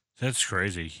dirty. That's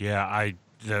crazy. Yeah,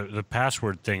 the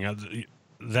password thing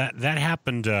that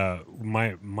happened.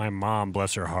 My mom,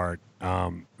 bless her heart,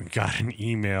 got an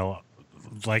email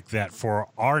like that for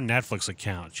our Netflix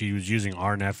account. She was using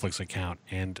our Netflix account,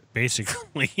 and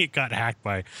basically it got hacked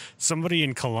by somebody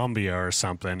in Colombia or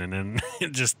something, and then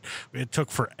it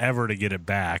took forever to get it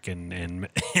back, and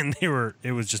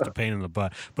it was just a pain in the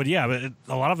butt. But yeah,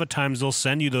 a lot of the times they'll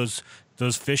send you those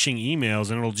phishing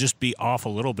emails, and it'll just be off a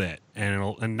little bit,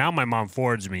 and now my mom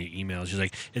forwards me emails. She's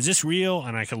like, "Is this real?"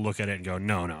 And I can look at it and go,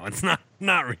 "No, it's not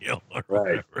real."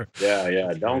 Right?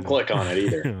 Yeah. Don't click on it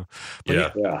either.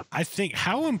 Yeah. I think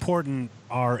how important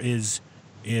is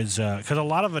because a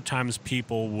lot of the times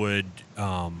people would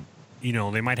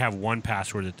they might have one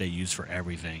password that they use for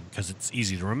everything because it's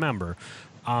easy to remember.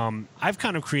 I've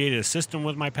kind of created a system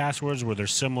with my passwords where they're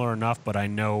similar enough, but I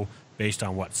know based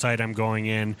on what site I'm going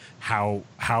in, how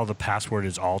the password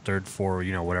is altered for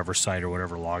whatever site or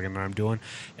whatever login that I'm doing.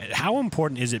 How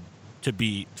important is it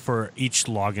for each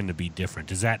login to be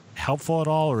different? Is that helpful at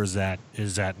all, or is that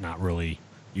not really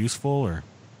useful? Or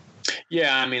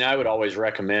yeah, I would always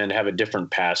recommend have a different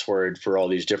password for all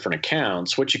these different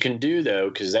accounts. What you can do, though,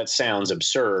 because that sounds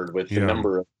absurd with the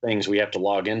number of things we have to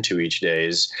log into each day,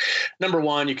 is number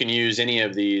one, you can use any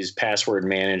of these password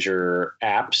manager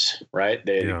apps, right?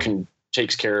 They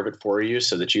takes care of it for you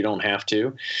so that you don't have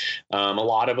to. A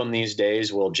lot of them these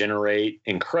days will generate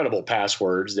incredible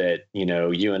passwords that,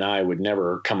 you and I would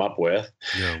never come up with.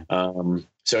 Yeah.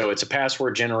 So it's a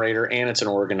password generator and it's an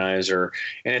organizer.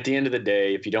 And at the end of the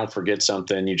day, if you don't forget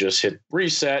something, you just hit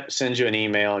reset, sends you an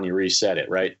email, and you reset it,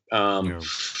 right?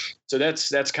 So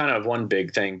that's kind of one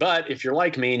big thing. But if you're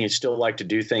like me and you still like to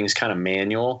do things kind of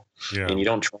manual, and you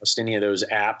don't trust any of those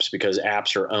apps because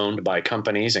apps are owned by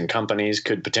companies and companies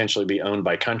could potentially be owned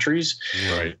by countries,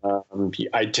 right?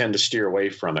 I tend to steer away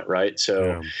from it, right?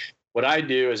 So what I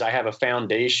do is I have a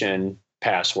foundation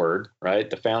password,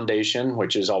 right? The foundation,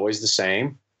 which is always the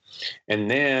same. And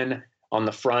then on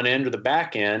the front end or the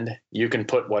back end, you can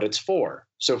put what it's for.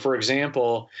 So for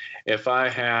example, if I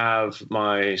have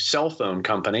my cell phone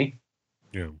company,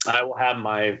 I will have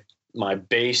my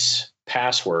base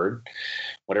password,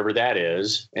 whatever that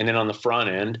is. And then on the front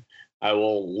end, I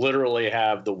will literally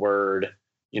have the word,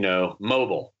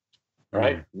 mobile,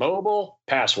 right? Mobile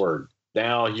password.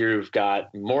 Now you've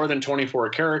got more than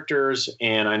 24 characters,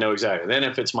 and I know exactly. Then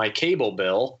if it's my cable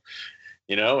bill,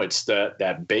 it's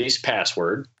that base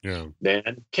password,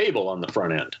 then cable on the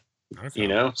front end.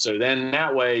 Okay. So then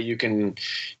that way you can,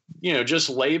 just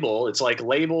label. It's like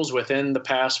labels within the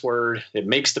password. It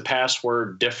makes the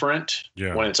password different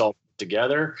when it's all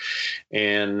together,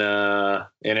 and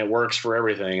it works for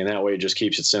everything. And that way it just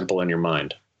keeps it simple in your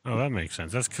mind. Oh, that makes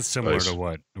sense. That's similar to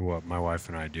what my wife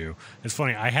and I do. It's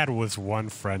funny. I had with one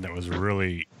friend that was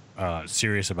really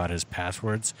serious about his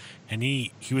passwords, and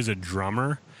he was a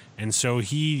drummer, and so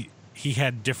he he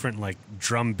had different like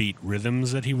drum beat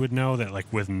rhythms that he would know that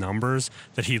like with numbers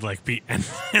that he'd like be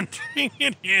entering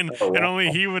it in, and only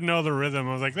he would know the rhythm.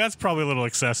 I was like, that's probably a little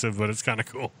excessive, but it's kind of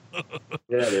cool.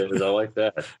 Yeah, it is. I like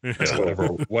that.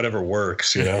 Whatever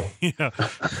works, you know. Yeah.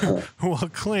 Well,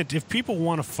 Clint, if people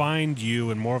want to find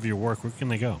you and more of your work, where can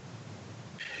they go?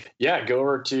 Yeah, go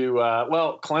over to,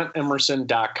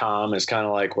 ClintEmerson.com is kind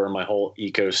of like where my whole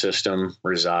ecosystem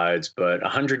resides. But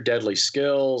 100 Deadly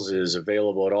Skills is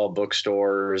available at all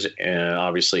bookstores. And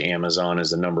obviously, Amazon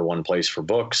is the #1 place for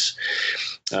books.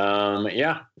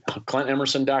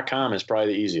 ClintEmerson.com is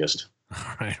probably the easiest.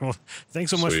 All right. Well, thanks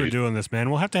so much for doing this,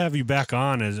 man. We'll have to have you back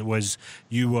on as it was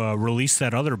you released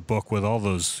that other book with all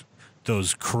those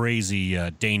crazy,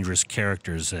 dangerous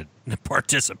characters that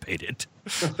participated.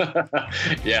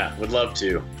 Yeah, would love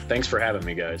to. Thanks for having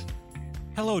me, guys.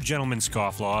 Hello, gentlemen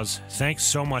scofflaws. Thanks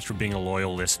so much for being a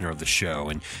loyal listener of the show,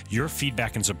 and your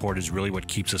feedback and support is really what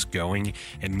keeps us going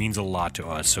and means a lot to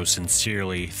us, so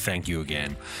sincerely, thank you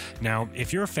again. Now,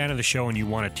 if you're a fan of the show and you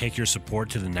want to take your support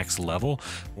to the next level,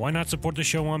 why not support the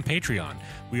show on Patreon?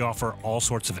 We offer all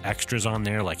sorts of extras on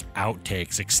there like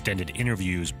outtakes, extended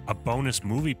interviews, a bonus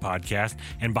movie podcast,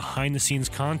 and behind-the-scenes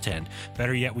content.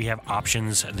 Better yet, we have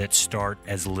options that start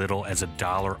as little as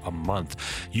 $1 a month.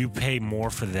 You pay more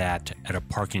for that at a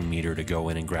parking meter to go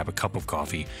in and grab a cup of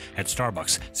coffee at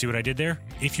Starbucks. See what I did there?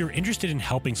 If you're interested in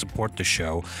helping support the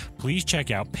show, please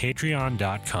check out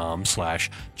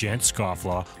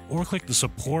patreon.com/gentscofflaw or click the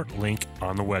support link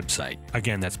on the website.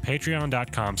 Again, that's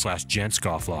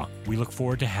patreon.com/gentscofflaw. We look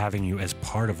forward to having you as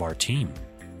part of our team.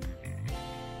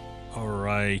 All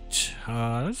right.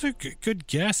 That's a good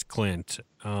guess, Clint.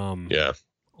 Yeah.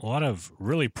 A lot of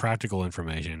really practical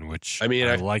information, which I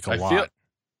like a lot.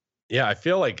 I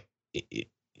feel like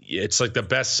it's like the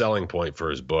best selling point for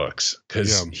his books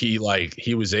because he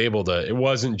was able to. It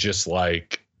wasn't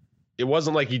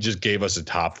like he just gave us a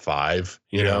top 5,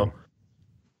 you know,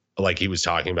 like he was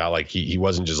talking about. Like he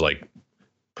wasn't just like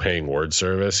paying word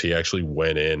service. He actually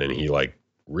went in and he like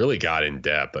really got in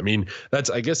depth. I mean,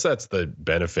 I guess that's the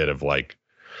benefit of like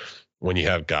when you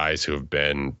have guys who have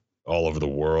been all over the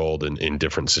world and in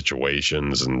different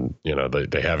situations, and you know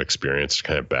they have experience to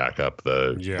kind of back up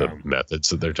the methods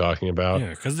that they're talking about.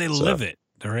 Yeah, because they live it.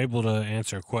 They're able to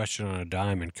answer a question on a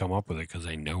dime and come up with it because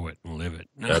they know it and live it.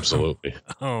 Absolutely.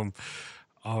 All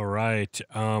right.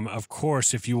 Of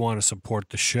course, if you want to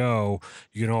support the show,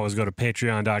 you can always go to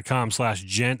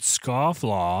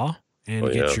patreon.com/gentscofflaw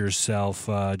and get yourself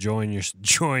join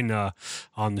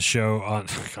on the show on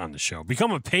the show.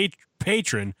 Become a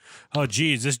patron. Oh,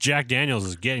 geez, this Jack Daniels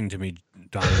is getting to me,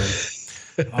 Donovan.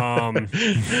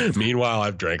 Meanwhile,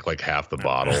 I've drank like half the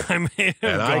bottle. I may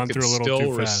have gone through a little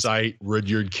too fast. Recite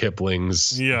Rudyard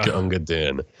Kipling's Gunga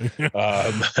Din.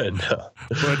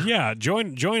 But yeah,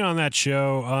 join on that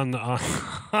show on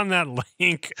that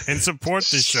link and support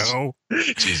the show.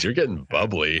 Jeez, you're getting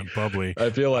bubbly.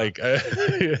 I feel like,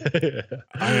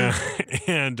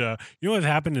 and you know what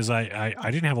happened is I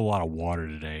didn't have a lot of water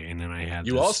today, and then I had.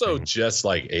 You also just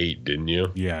like ate, didn't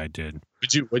you? Yeah, I did.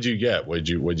 What'd you get? What'd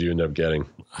you end up getting?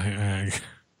 I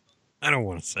don't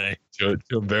want to say. Too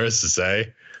embarrassed to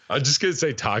say. I'm just gonna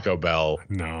say Taco Bell.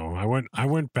 No, I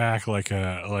went back like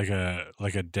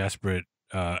a desperate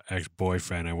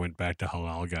ex-boyfriend. I went back to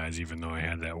Halal Guys, even though I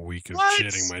had that week of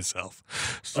shitting myself.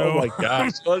 So, oh my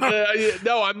gosh!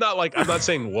 No, I'm not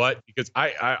saying what, because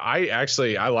I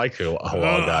actually like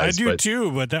Halal Guys. I do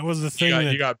too, but that was the thing.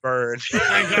 You got burned.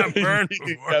 I got burned.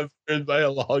 You got burned by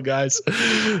Halal Guys.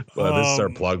 Well, this is our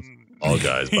plug. All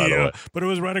guys, by the way. But it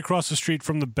was right across the street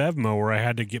from the Bevmo where I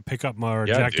had to pick up my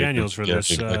Jack Daniels for this.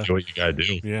 That's what you gotta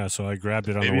do. Yeah, so I grabbed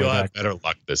it on Maybe the way you'll back. have better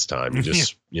luck this time. You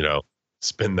just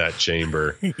spin that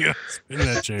chamber. Yeah, spin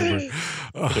that chamber.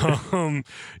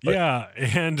 Yeah,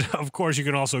 and of course you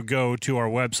can also go to our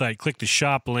website, click the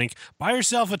shop link, buy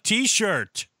yourself a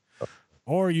T-shirt.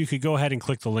 Or you could go ahead and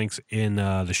click the links in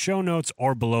the show notes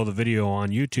or below the video on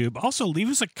YouTube. Also, leave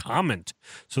us a comment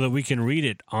so that we can read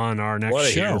it on our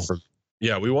next show.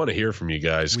 We want to hear from you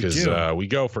guys because we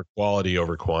go for quality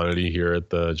over quantity here at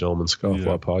the Gentleman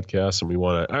Scofflaw podcast, and we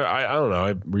want to. I don't know.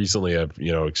 I recently have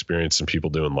experienced some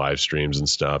people doing live streams and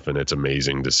stuff, and it's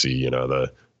amazing to see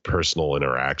the personal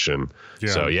interaction. Yeah.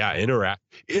 So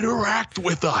interact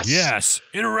with us. Yes,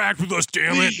 interact with us.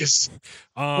 Damn it!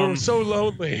 We're so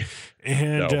lonely.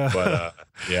 And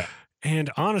yeah.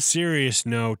 And on a serious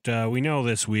note, we know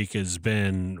this week has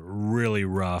been really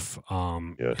rough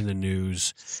in the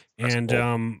news.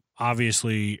 And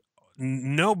obviously,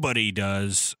 nobody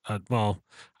does. Well,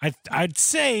 I'd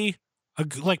say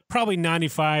like probably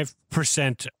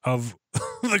 95% of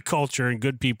the culture and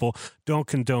good people don't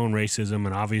condone racism,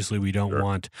 and obviously we don't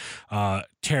want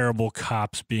terrible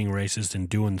cops being racist and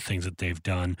doing the things that they've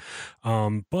done.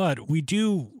 But we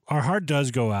do, our heart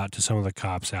does go out to some of the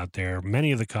cops out there,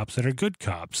 many of the cops that are good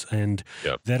cops and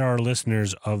that are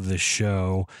listeners of the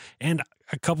show. And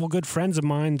a couple good friends of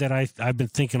mine that I've been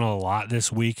thinking a lot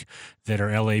this week that are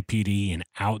LAPD and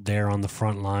out there on the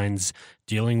front lines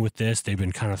dealing with this. They've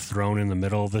been kind of thrown in the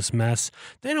middle of this mess.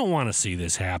 They don't want to see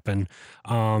this happen.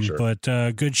 But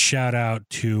good shout out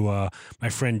to my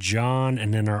friend John,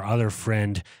 and then our other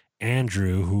friend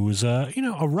Andrew, who's a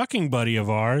rucking buddy of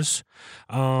ours,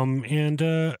 and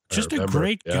just a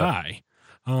great guy.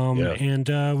 And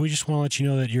we just want to let you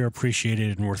know that you're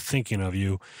appreciated and we're thinking of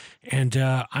you. And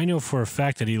I know for a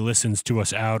fact that he listens to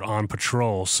us out on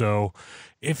patrol. So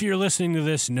if you're listening to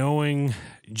this,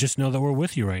 just know that we're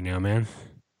with you right now, man.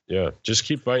 Yeah, just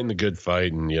keep fighting the good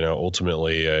fight. And,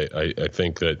 ultimately, I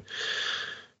think that,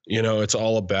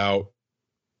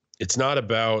 it's not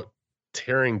about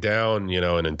tearing down,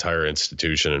 an entire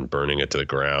institution and burning it to the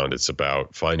ground. It's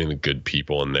about finding the good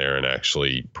people in there and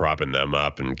actually propping them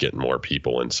up and getting more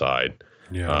people inside.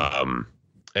 Yeah.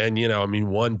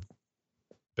 One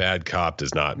bad cop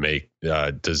does not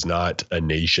a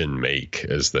nation make,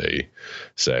 as they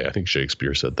say. I think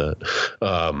Shakespeare said that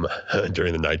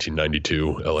during the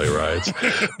 1992 LA riots.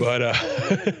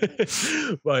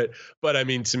 but I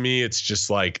mean, to me, it's just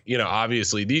like,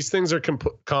 obviously these things are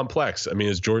complex. I mean,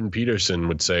 as Jordan Peterson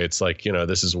would say, it's like,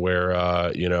 this is where,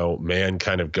 man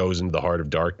kind of goes into the heart of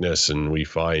darkness, and we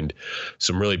find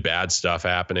some really bad stuff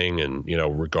happening. And,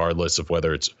 regardless of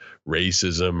whether it's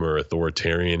racism or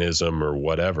authoritarianism or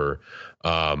whatever,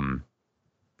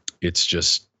 it's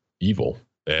just evil.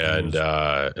 And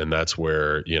that's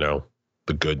where,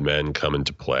 the good men come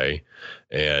into play.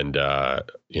 And,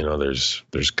 there's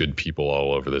good people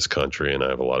all over this country, and I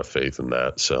have a lot of faith in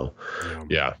that. So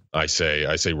I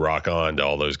say rock on to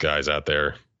all those guys out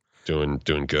there doing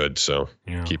good. So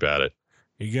keep at it.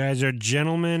 You guys are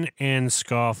gentlemen and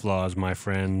scofflaws, my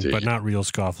friend, but not real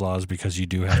scofflaws, because you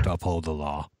do have to uphold the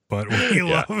law. But we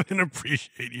love and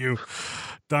appreciate you.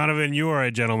 Donovan, you are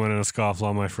a gentleman and a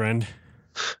scofflaw, my friend.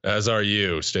 As are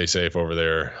you. Stay safe over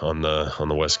there on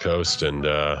the West Coast, and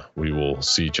we will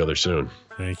see each other soon.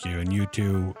 Thank you. And you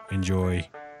too, enjoy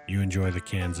the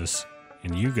Kansas.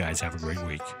 And you guys have a great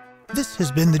week. This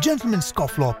has been the Gentleman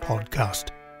Scofflaw Podcast.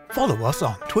 Follow us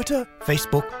on Twitter,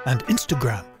 Facebook, and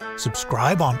Instagram.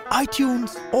 Subscribe on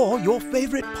iTunes or your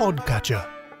favorite podcatcher.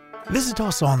 Visit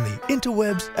us on the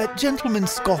interwebs at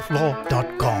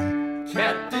gentlemanscofflaw.com.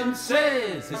 Captain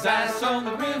says his ice on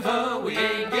the river. We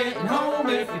ain't getting home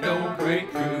if we don't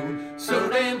break through. So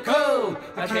damn cold,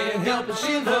 I can't help but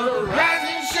shiver. Rise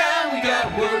and shine, we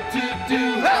got work to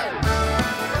do. Hey!